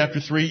words of chapter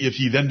 3, if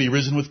ye then be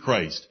risen with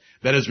Christ,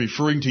 that is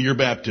referring to your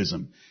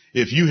baptism.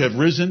 If you have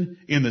risen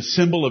in the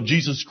symbol of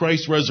Jesus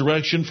Christ's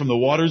resurrection from the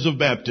waters of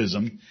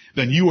baptism,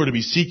 then you are to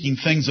be seeking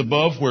things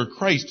above where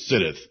Christ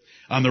sitteth,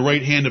 on the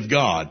right hand of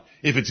God.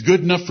 If it's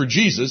good enough for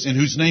Jesus, in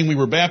whose name we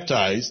were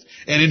baptized,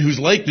 and in whose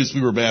likeness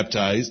we were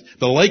baptized,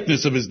 the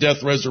likeness of His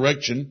death,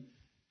 resurrection,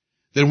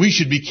 that we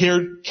should be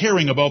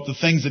caring about the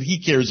things that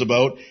He cares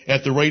about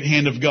at the right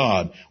hand of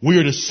God. We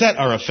are to set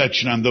our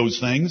affection on those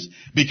things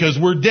because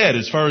we're dead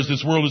as far as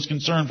this world is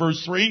concerned,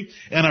 verse 3,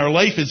 and our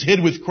life is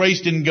hid with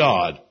Christ in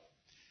God.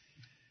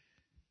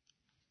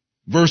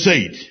 Verse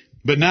 8,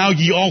 but now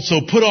ye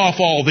also put off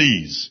all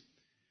these.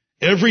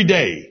 Every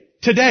day,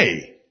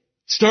 today,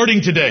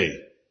 starting today,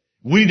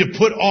 we need to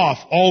put off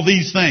all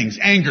these things.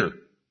 Anger,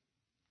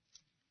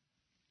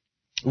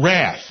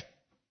 wrath,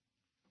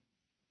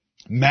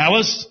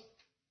 malice,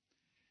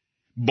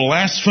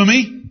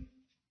 blasphemy,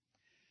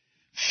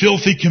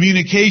 filthy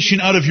communication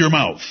out of your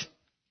mouth.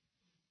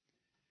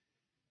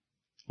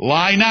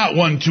 Lie not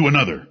one to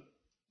another,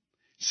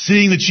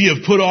 seeing that ye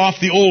have put off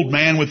the old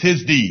man with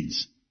his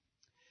deeds,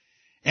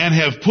 and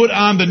have put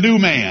on the new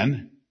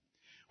man,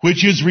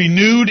 which is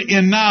renewed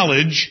in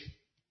knowledge,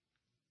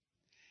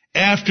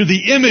 after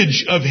the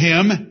image of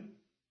him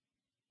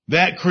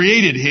that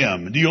created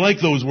him. Do you like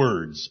those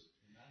words?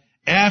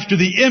 After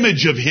the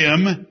image of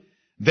him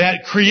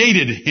that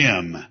created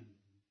him.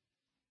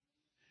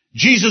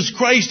 Jesus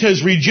Christ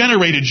has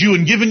regenerated you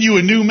and given you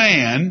a new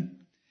man,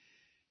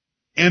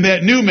 and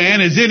that new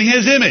man is in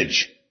His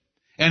image.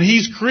 And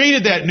He's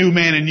created that new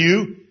man in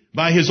you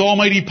by His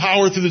almighty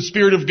power through the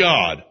Spirit of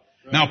God.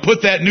 Right. Now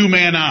put that new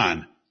man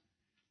on.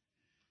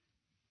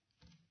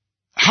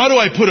 How do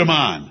I put him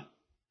on?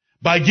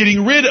 By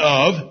getting rid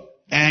of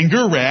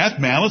anger, wrath,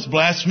 malice,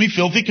 blasphemy,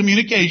 filthy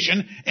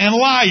communication, and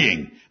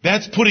lying.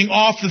 That's putting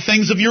off the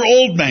things of your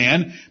old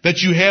man that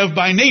you have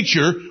by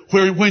nature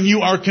when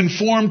you are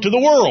conformed to the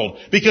world.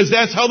 Because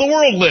that's how the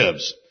world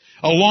lives.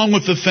 Along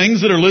with the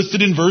things that are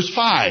listed in verse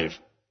 5.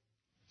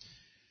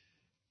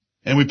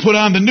 And we put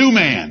on the new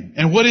man.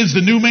 And what is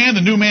the new man?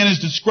 The new man is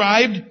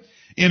described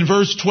in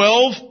verse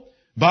 12.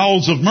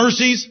 Bowels of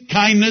mercies,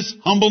 kindness,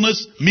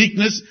 humbleness,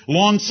 meekness,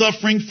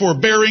 long-suffering,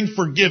 forbearing,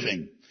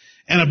 forgiving.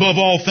 And above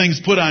all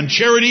things put on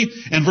charity.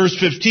 And verse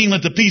 15,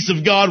 let the peace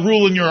of God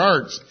rule in your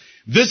hearts.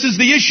 This is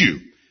the issue.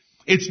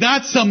 It's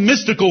not some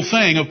mystical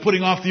thing of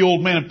putting off the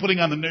old man and putting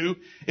on the new.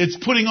 It's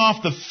putting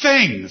off the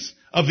things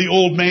of the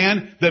old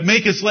man that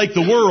make us like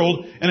the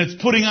world, and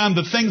it's putting on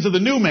the things of the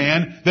new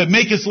man that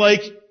make us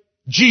like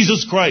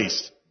Jesus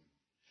Christ.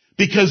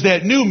 Because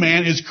that new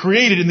man is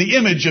created in the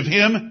image of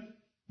Him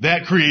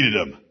that created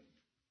him.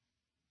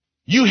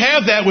 You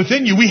have that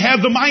within you. We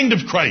have the mind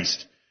of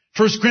Christ.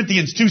 1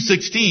 Corinthians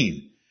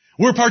 2:16.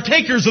 We're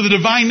partakers of the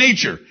divine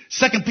nature.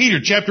 2 Peter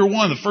chapter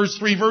 1, the first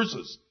 3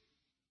 verses.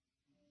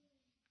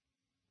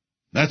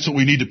 That's what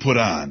we need to put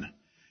on.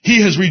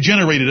 He has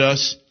regenerated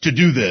us to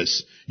do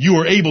this. You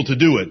are able to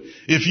do it.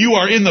 If you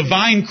are in the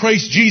vine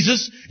Christ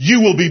Jesus,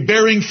 you will be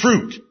bearing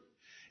fruit.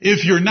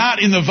 If you're not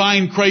in the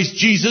vine Christ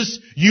Jesus,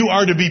 you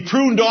are to be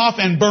pruned off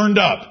and burned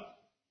up.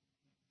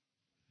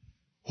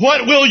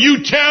 What will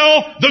you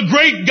tell the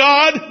great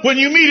God when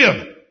you meet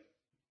Him?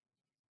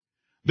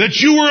 That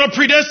you were a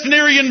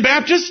predestinarian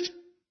Baptist?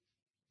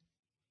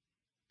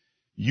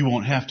 You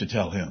won't have to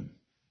tell Him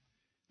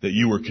that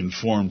you were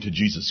conformed to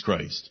Jesus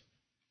Christ.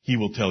 He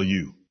will tell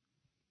you.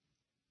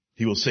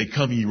 He will say,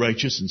 come ye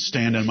righteous and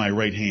stand on my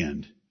right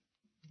hand.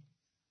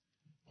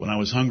 When I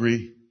was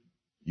hungry,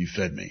 you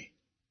fed me.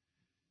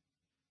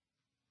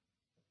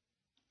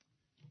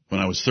 When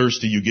I was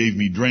thirsty, you gave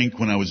me drink.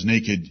 When I was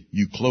naked,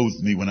 you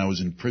clothed me. When I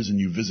was in prison,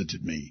 you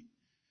visited me.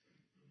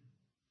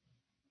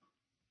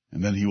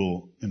 And then He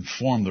will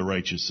inform the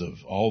righteous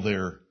of all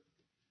their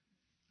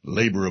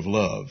labor of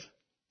love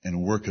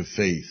and work of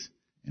faith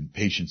and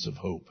patience of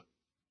hope.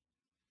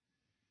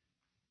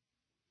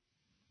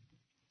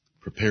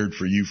 Prepared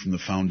for you from the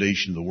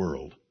foundation of the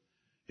world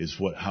is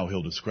how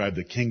He'll describe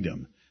the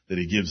kingdom that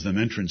He gives them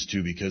entrance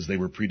to because they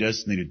were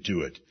predestinated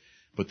to it.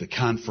 But the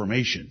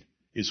confirmation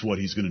is what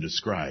He's going to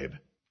describe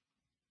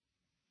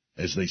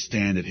as they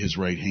stand at His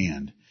right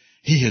hand.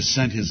 He has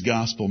sent His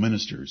gospel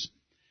ministers.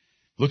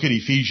 Look at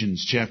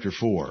Ephesians chapter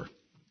 4.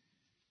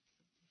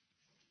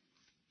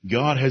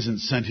 God hasn't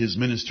sent His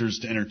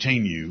ministers to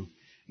entertain you.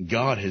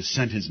 God has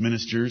sent His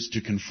ministers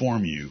to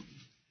conform you.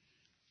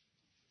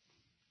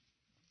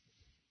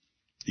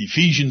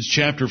 Ephesians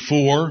chapter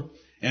 4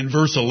 and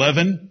verse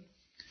 11.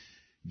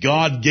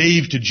 God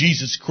gave to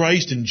Jesus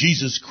Christ, and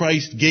Jesus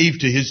Christ gave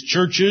to His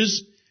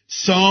churches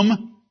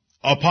some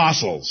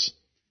apostles,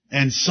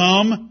 and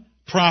some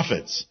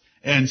prophets,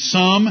 and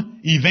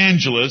some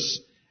evangelists,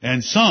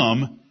 and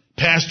some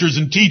pastors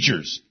and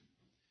teachers,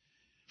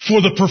 for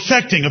the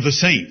perfecting of the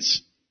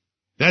saints.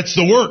 That's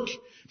the work.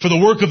 For the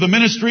work of the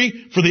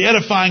ministry, for the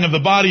edifying of the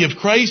body of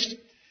Christ,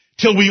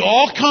 till we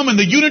all come in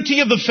the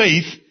unity of the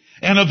faith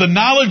and of the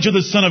knowledge of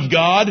the Son of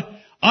God,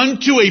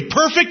 unto a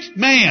perfect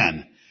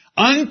man,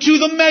 unto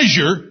the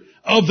measure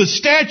of the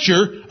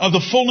stature of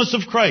the fullness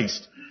of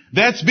Christ.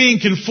 That's being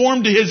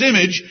conformed to His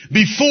image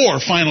before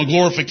final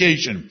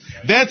glorification.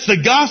 That's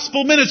the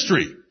gospel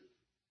ministry.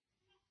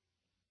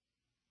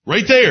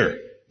 Right there.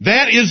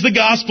 That is the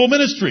gospel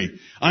ministry.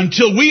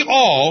 Until we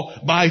all,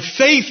 by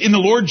faith in the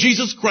Lord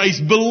Jesus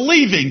Christ,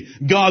 believing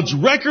God's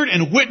record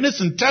and witness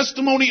and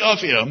testimony of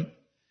Him,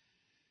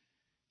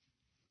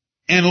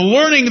 and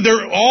learning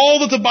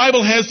all that the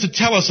Bible has to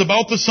tell us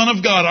about the Son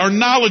of God, our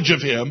knowledge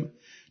of Him,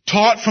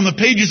 taught from the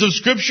pages of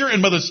Scripture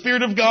and by the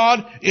Spirit of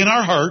God in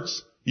our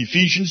hearts,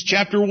 Ephesians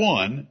chapter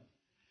 1,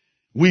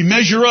 we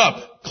measure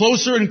up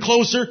closer and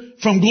closer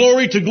from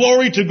glory to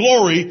glory to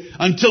glory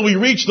until we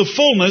reach the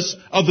fullness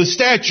of the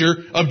stature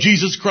of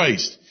Jesus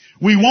Christ.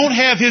 We won't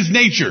have His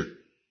nature.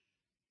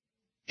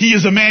 He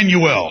is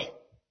Emmanuel.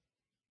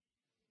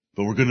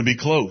 But we're going to be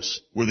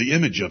close. We're the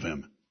image of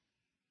Him.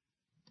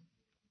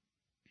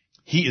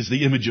 He is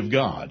the image of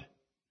God,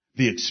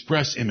 the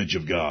express image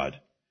of God.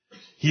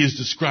 He is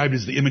described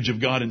as the image of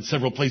God in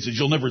several places.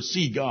 You'll never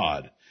see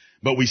God,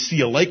 but we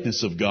see a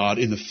likeness of God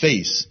in the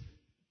face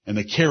and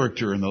the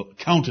character and the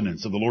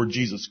countenance of the Lord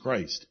Jesus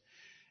Christ.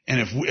 And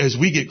as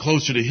we get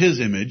closer to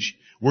His image,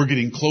 we're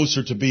getting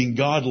closer to being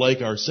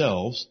God-like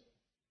ourselves,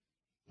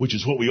 which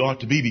is what we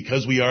ought to be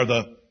because we are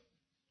the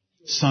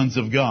sons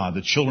of God,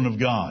 the children of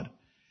God.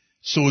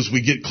 So as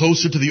we get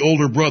closer to the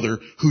older brother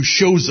who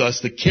shows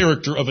us the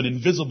character of an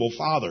invisible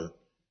Father,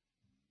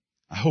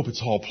 I hope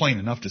it's all plain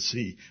enough to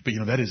see. But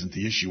that isn't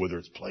the issue, whether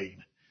it's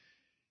plain.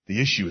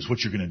 The issue is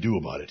what you're going to do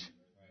about it.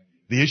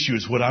 The issue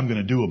is what I'm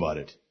going to do about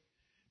it.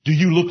 Do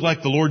you look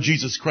like the Lord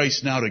Jesus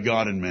Christ now to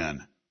God and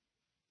man?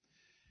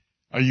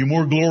 Are you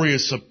more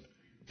glorious a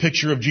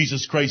picture of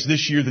Jesus Christ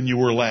this year than you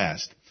were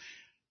last?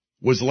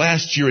 Was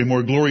last year a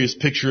more glorious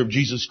picture of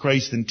Jesus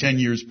Christ than 10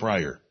 years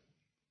prior?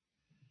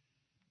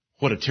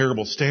 What a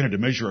terrible standard to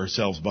measure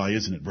ourselves by,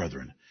 isn't it,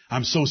 brethren?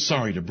 I'm so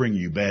sorry to bring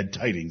you bad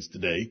tidings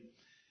today.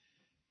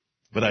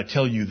 But I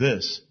tell you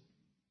this,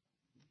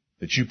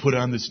 that you put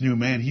on this new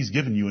man. He's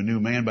given you a new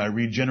man by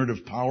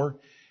regenerative power,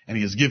 and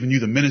He has given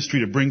you the ministry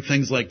to bring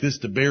things like this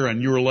to bear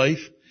on your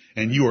life,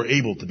 and you are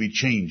able to be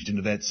changed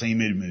into that same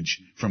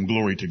image from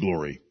glory to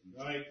glory.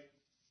 Right.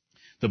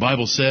 The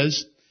Bible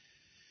says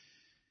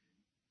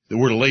that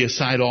we're to lay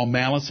aside all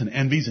malice and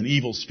envies and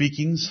evil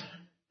speakings,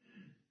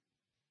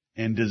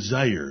 and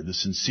desire the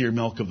sincere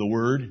milk of the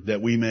Word, that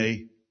we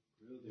may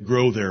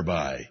grow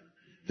thereby,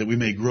 that we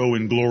may grow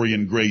in glory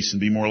and grace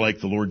and be more like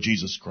the Lord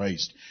Jesus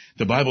Christ.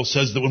 The Bible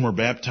says that when we're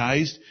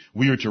baptized,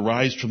 we are to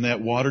rise from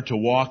that water to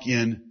walk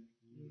in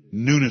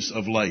newness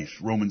of life,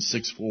 Romans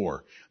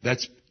 6:4.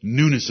 That's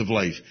newness of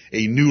life.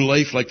 A new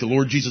life like the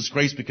Lord Jesus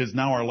Christ, because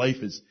now our life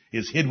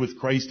is hid with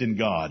Christ in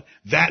God.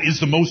 That is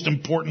the most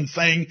important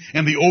thing,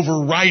 and the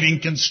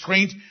overriding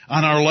constraint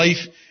on our life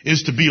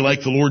is to be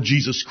like the Lord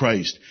Jesus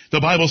Christ.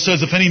 The Bible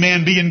says, if any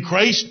man be in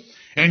Christ,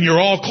 and you're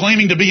all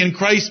claiming to be in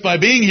Christ by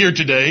being here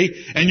today,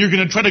 and you're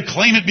going to try to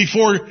claim it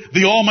before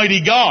the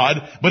Almighty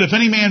God, but if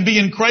any man be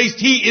in Christ,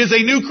 he is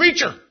a new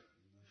creature.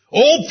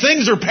 Old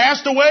things are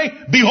passed away.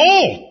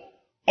 Behold,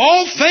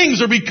 all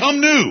things are become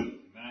new.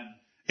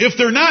 If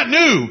they're not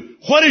new,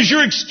 what is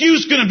your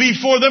excuse going to be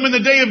for them in the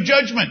day of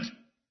judgment?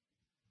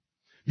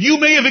 You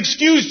may have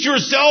excused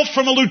yourself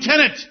from a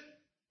lieutenant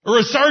or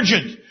a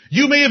sergeant.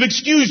 You may have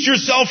excused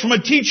yourself from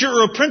a teacher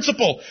or a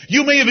principal.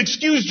 You may have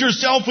excused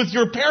yourself with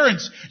your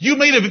parents. You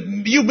may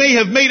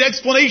have made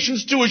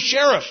explanations to a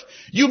sheriff.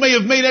 You may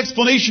have made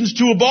explanations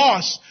to a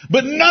boss.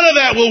 But none of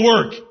that will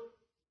work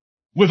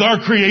with our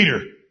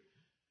Creator.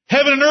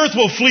 Heaven and earth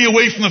will flee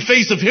away from the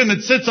face of Him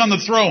that sits on the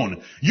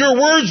throne. Your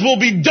words will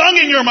be dung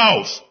in your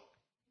mouth.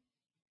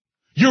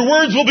 Your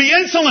words will be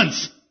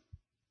insolence.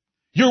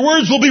 Your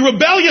words will be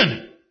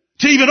rebellion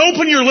to even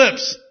open your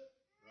lips.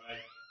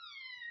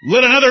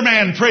 Let another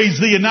man praise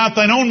thee and not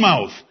thine own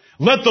mouth.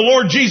 Let the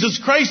Lord Jesus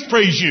Christ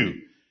praise you.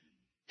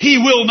 He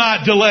will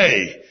not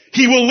delay.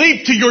 He will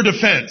leap to your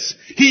defense.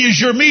 He is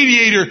your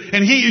mediator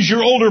and He is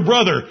your older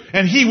brother.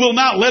 And He will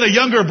not let a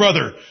younger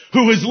brother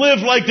who has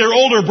lived like their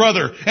older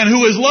brother and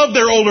who has loved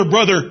their older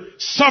brother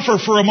suffer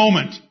for a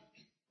moment.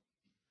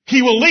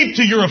 He will leap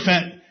to your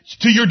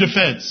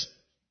defense.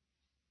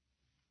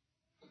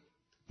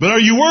 But are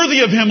you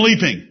worthy of Him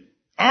leaping?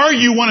 Are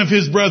you one of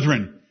His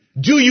brethren?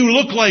 Do you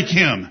look like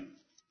Him?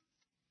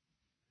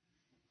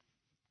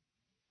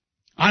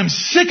 I'm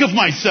sick of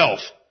myself.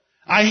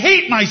 I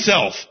hate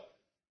myself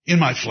in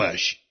my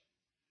flesh.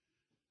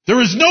 There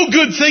is no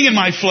good thing in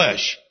my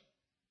flesh.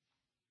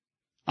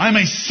 I'm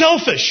a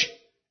selfish,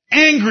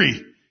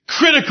 angry,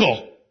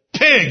 critical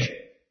pig.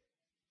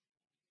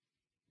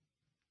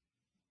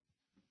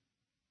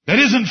 That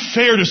isn't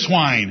fair to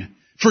swine.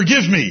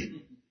 Forgive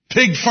me,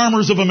 pig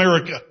farmers of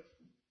America.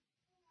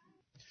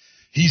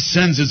 He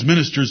sends His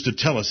ministers to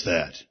tell us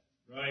that.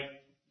 Right.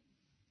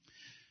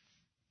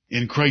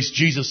 In Christ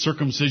Jesus,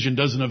 circumcision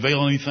doesn't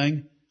avail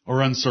anything,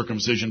 or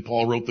uncircumcision,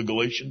 Paul wrote the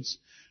Galatians,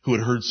 who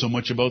had heard so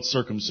much about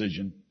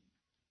circumcision,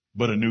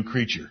 but a new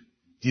creature.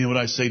 Do you know what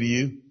I say to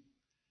you?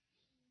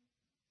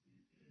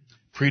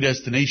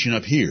 Predestination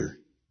up here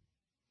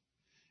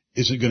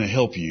isn't going to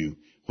help you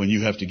when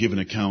you have to give an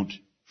account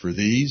for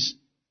these,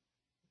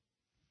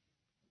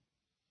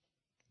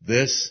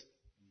 this,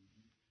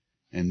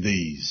 and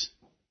these.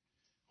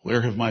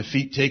 Where have my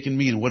feet taken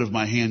me, and what have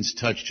my hands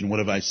touched, and what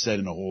have I said,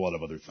 and a whole lot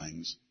of other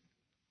things.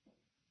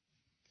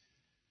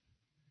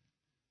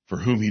 For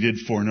whom He did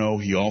foreknow,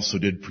 He also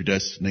did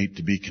predestinate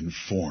to be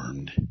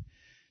conformed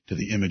to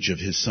the image of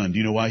His Son. Do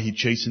you know why He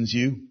chastens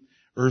you?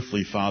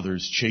 earthly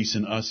fathers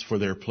chasten us for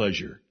their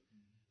pleasure,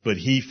 but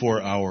He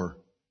for our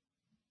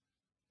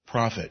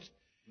profit,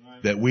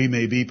 that we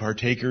may be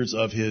partakers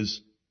of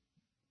His,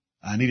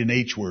 I need an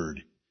H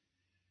word,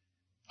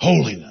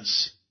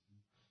 holiness.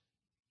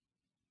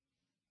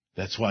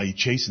 That's why He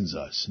chastens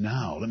us.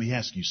 Now, let me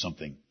ask you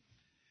something.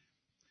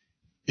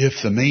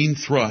 If the main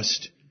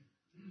thrust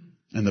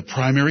and the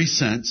primary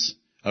sense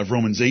of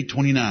Romans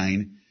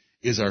 8:29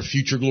 is our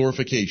future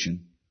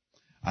glorification,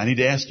 I need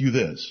to ask you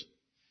this.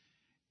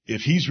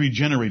 If He's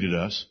regenerated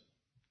us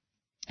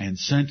and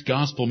sent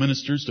gospel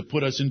ministers to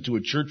put us into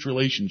a church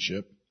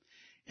relationship,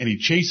 and He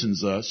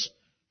chastens us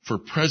for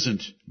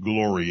present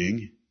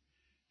glorying,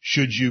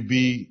 should you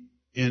be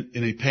in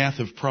a path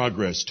of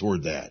progress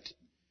toward that?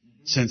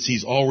 Since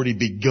He's already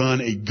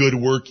begun a good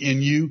work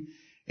in you,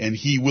 and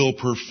He will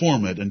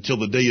perform it until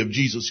the day of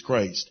Jesus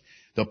Christ.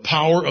 The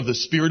power of the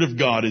Spirit of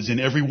God is in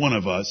every one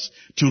of us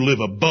to live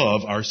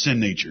above our sin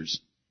natures.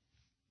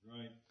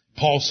 Right.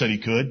 Paul said he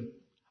could.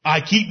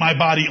 I keep my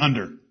body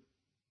under,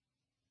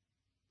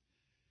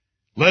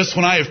 lest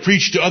when I have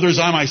preached to others,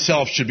 I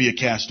myself should be a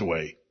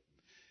castaway.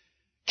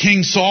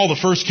 King Saul, the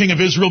first king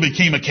of Israel,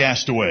 became a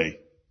castaway.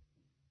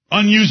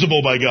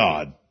 Unusable by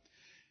God.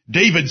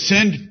 David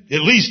sinned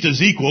at least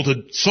as equal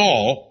to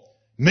Saul,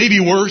 maybe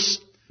worse,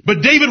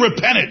 but David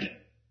repented.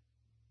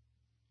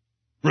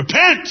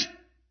 Repent!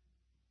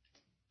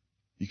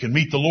 You can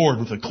meet the Lord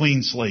with a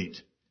clean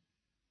slate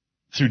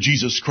through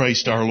Jesus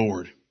Christ our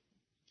Lord.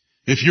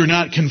 If you're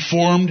not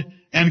conformed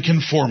and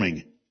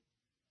conforming,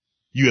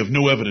 you have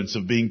no evidence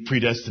of being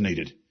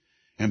predestinated.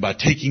 And by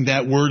taking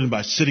that word and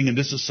by sitting in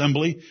this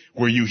assembly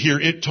where you hear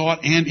it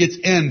taught and its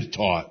end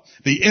taught,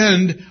 the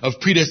end of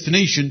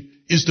predestination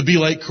is to be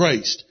like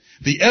Christ.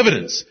 The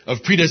evidence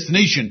of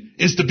predestination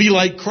is to be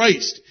like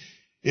Christ.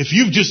 If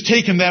you've just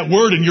taken that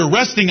word and you're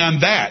resting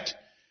on that,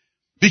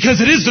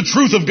 because it is the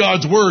truth of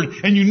God's Word,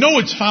 and you know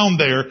it's found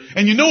there,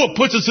 and you know it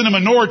puts us in a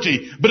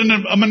minority, but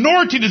a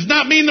minority does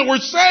not mean that we're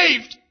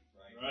saved.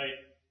 Right.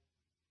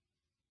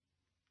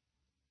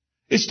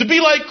 It's to be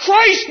like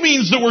Christ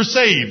means that we're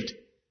saved.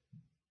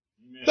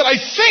 Amen. That I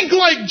think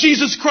like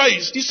Jesus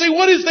Christ. You say,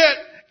 what is that?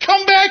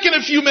 Come back in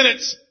a few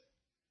minutes.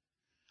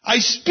 I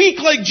speak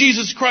like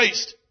Jesus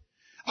Christ.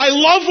 I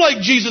love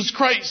like Jesus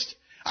Christ.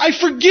 I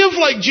forgive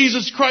like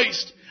Jesus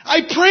Christ.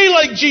 I pray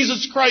like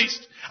Jesus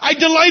Christ. I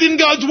delight in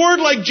God's Word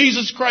like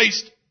Jesus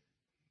Christ.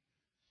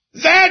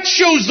 That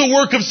shows the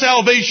work of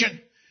salvation.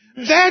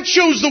 That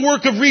shows the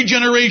work of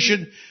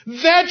regeneration.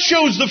 That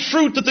shows the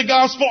fruit that the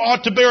gospel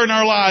ought to bear in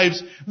our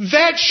lives.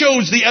 That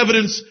shows the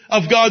evidence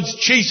of God's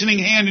chastening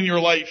hand in your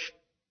life.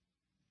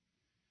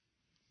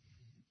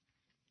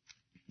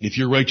 If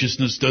your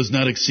righteousness does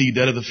not exceed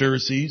that of the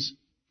Pharisees,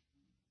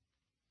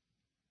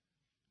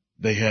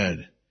 they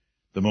had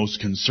the most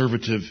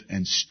conservative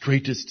and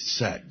straightest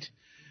sect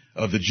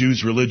of the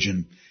Jews'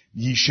 religion.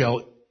 Ye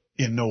shall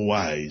in no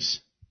wise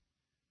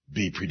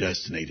be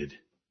predestinated.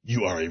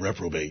 You are a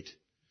reprobate.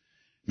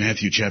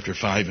 Matthew chapter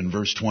 5 and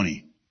verse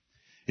 20.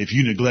 If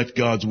you neglect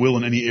God's will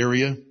in any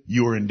area,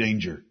 you are in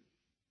danger.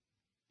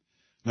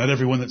 Not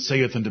everyone that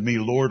saith unto me,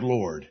 Lord,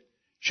 Lord,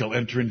 shall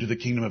enter into the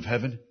kingdom of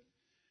heaven,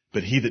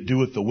 but he that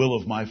doeth the will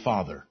of my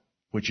Father,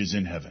 which is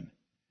in heaven.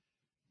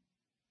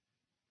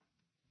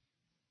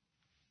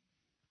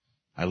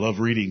 I love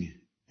reading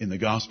in the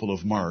Gospel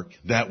of Mark.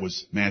 That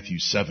was Matthew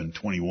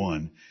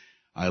 7:21.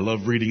 I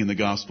love reading in the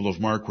Gospel of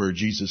Mark where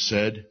Jesus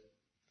said,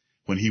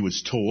 when he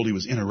was told, he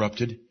was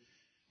interrupted,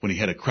 when he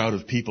had a crowd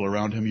of people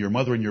around him, your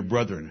mother and your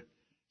brethren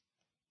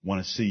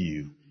want to see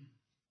you.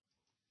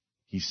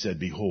 He said,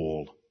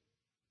 behold,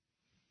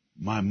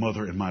 my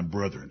mother and my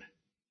brethren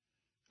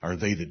are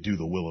they that do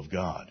the will of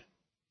God.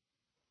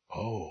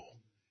 Oh,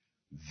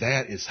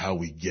 that is how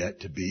we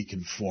get to be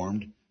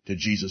conformed to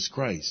Jesus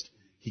Christ.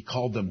 He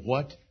called them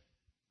what?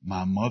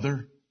 My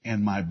mother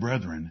and my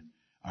brethren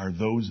are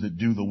those that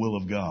do the will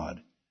of God.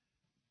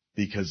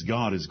 Because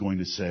God is going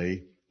to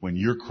say, when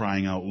you're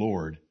crying out,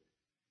 Lord,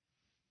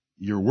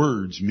 your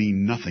words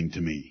mean nothing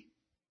to me.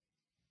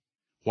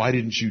 Why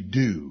didn't you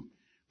do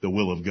the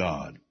will of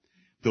God?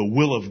 The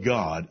will of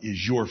God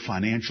is your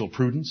financial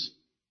prudence,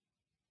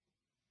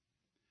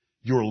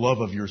 your love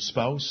of your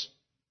spouse,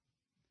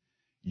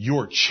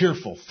 your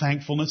cheerful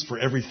thankfulness for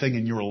everything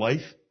in your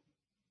life,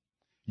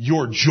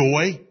 your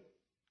joy,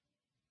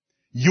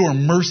 your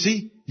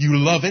mercy. You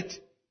love it.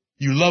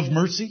 You love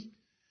mercy.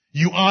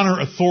 You honor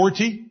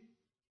authority.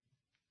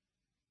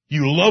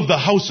 You love the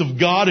house of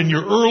God and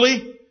you're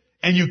early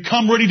and you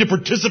come ready to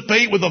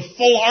participate with a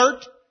full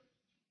heart.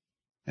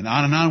 And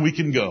on we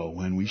can go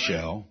when we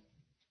shall.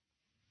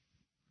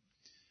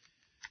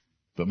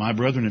 But my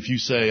brethren, if you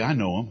say, I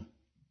know him,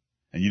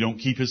 and you don't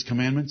keep his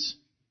commandments,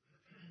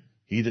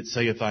 he that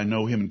saith, I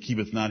know him, and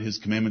keepeth not his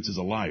commandments is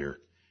a liar,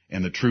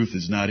 and the truth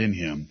is not in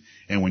him.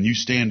 And when you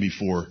stand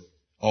before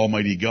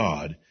Almighty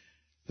God,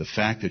 the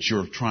fact that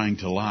you're trying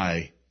to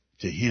lie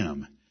to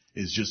him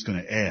is just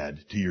going to add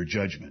to your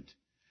judgment.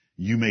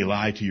 You may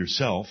lie to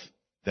yourself.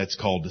 That's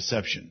called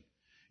deception.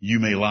 You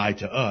may lie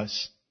to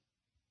us.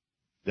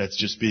 That's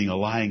just being a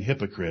lying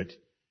hypocrite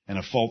and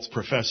a false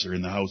professor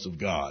in the house of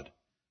God.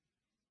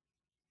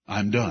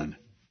 I'm done.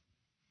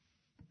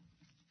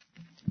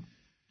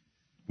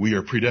 We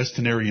are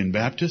predestinarian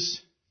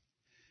Baptists.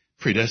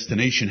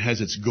 Predestination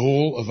has its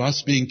goal of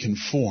us being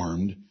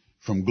conformed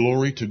from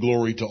glory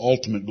to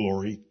ultimate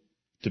glory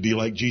to be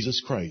like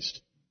Jesus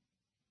Christ.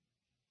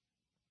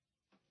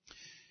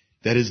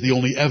 That is the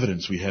only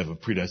evidence we have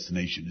of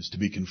predestination, is to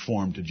be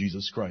conformed to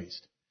Jesus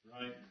Christ.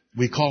 Right.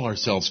 We call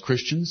ourselves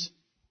Christians.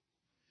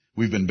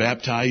 We've been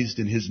baptized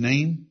in His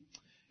name,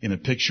 in a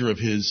picture of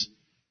His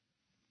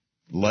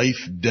life,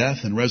 death,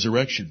 and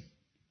resurrection.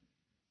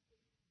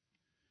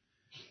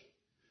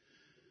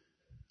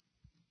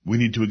 We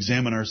need to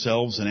examine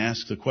ourselves and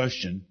ask the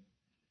question,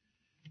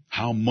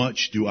 how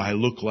much do I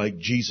look like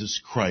Jesus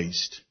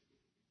Christ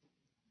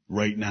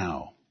right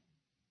now?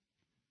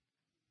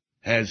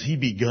 Has He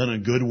begun a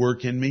good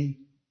work in me?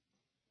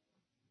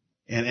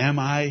 And am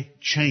I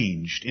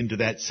changed into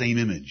that same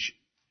image?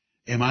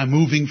 Am I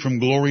moving from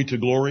glory to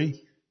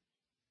glory?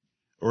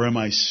 Or am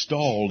I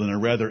stalled in a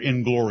rather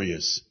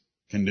inglorious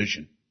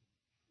condition?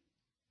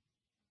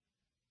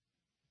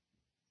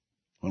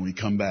 When we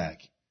come back,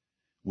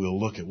 we'll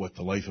look at what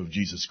the life of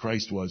Jesus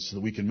Christ was so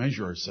that we can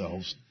measure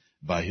ourselves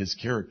by His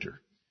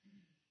character.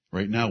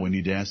 Right now we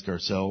need to ask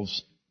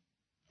ourselves,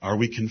 are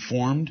we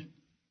conformed?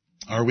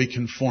 Are we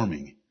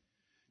conforming?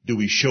 Do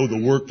we show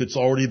the work that's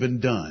already been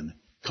done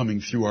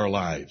coming through our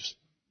lives?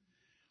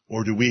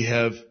 Or do we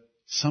have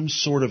some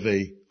sort of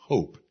a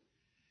hope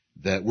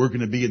that we're going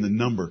to be in the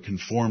number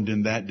conformed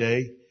in that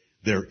day?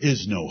 There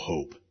is no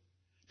hope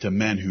to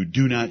men who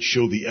do not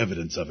show the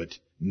evidence of it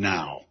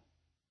now.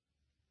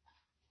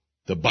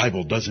 The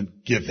Bible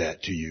doesn't give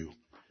that to you.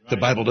 The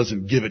Bible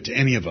doesn't give it to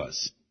any of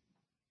us.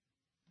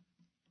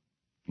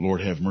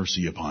 Lord, have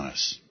mercy upon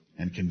us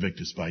and convict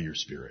us by your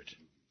Spirit.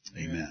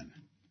 Amen.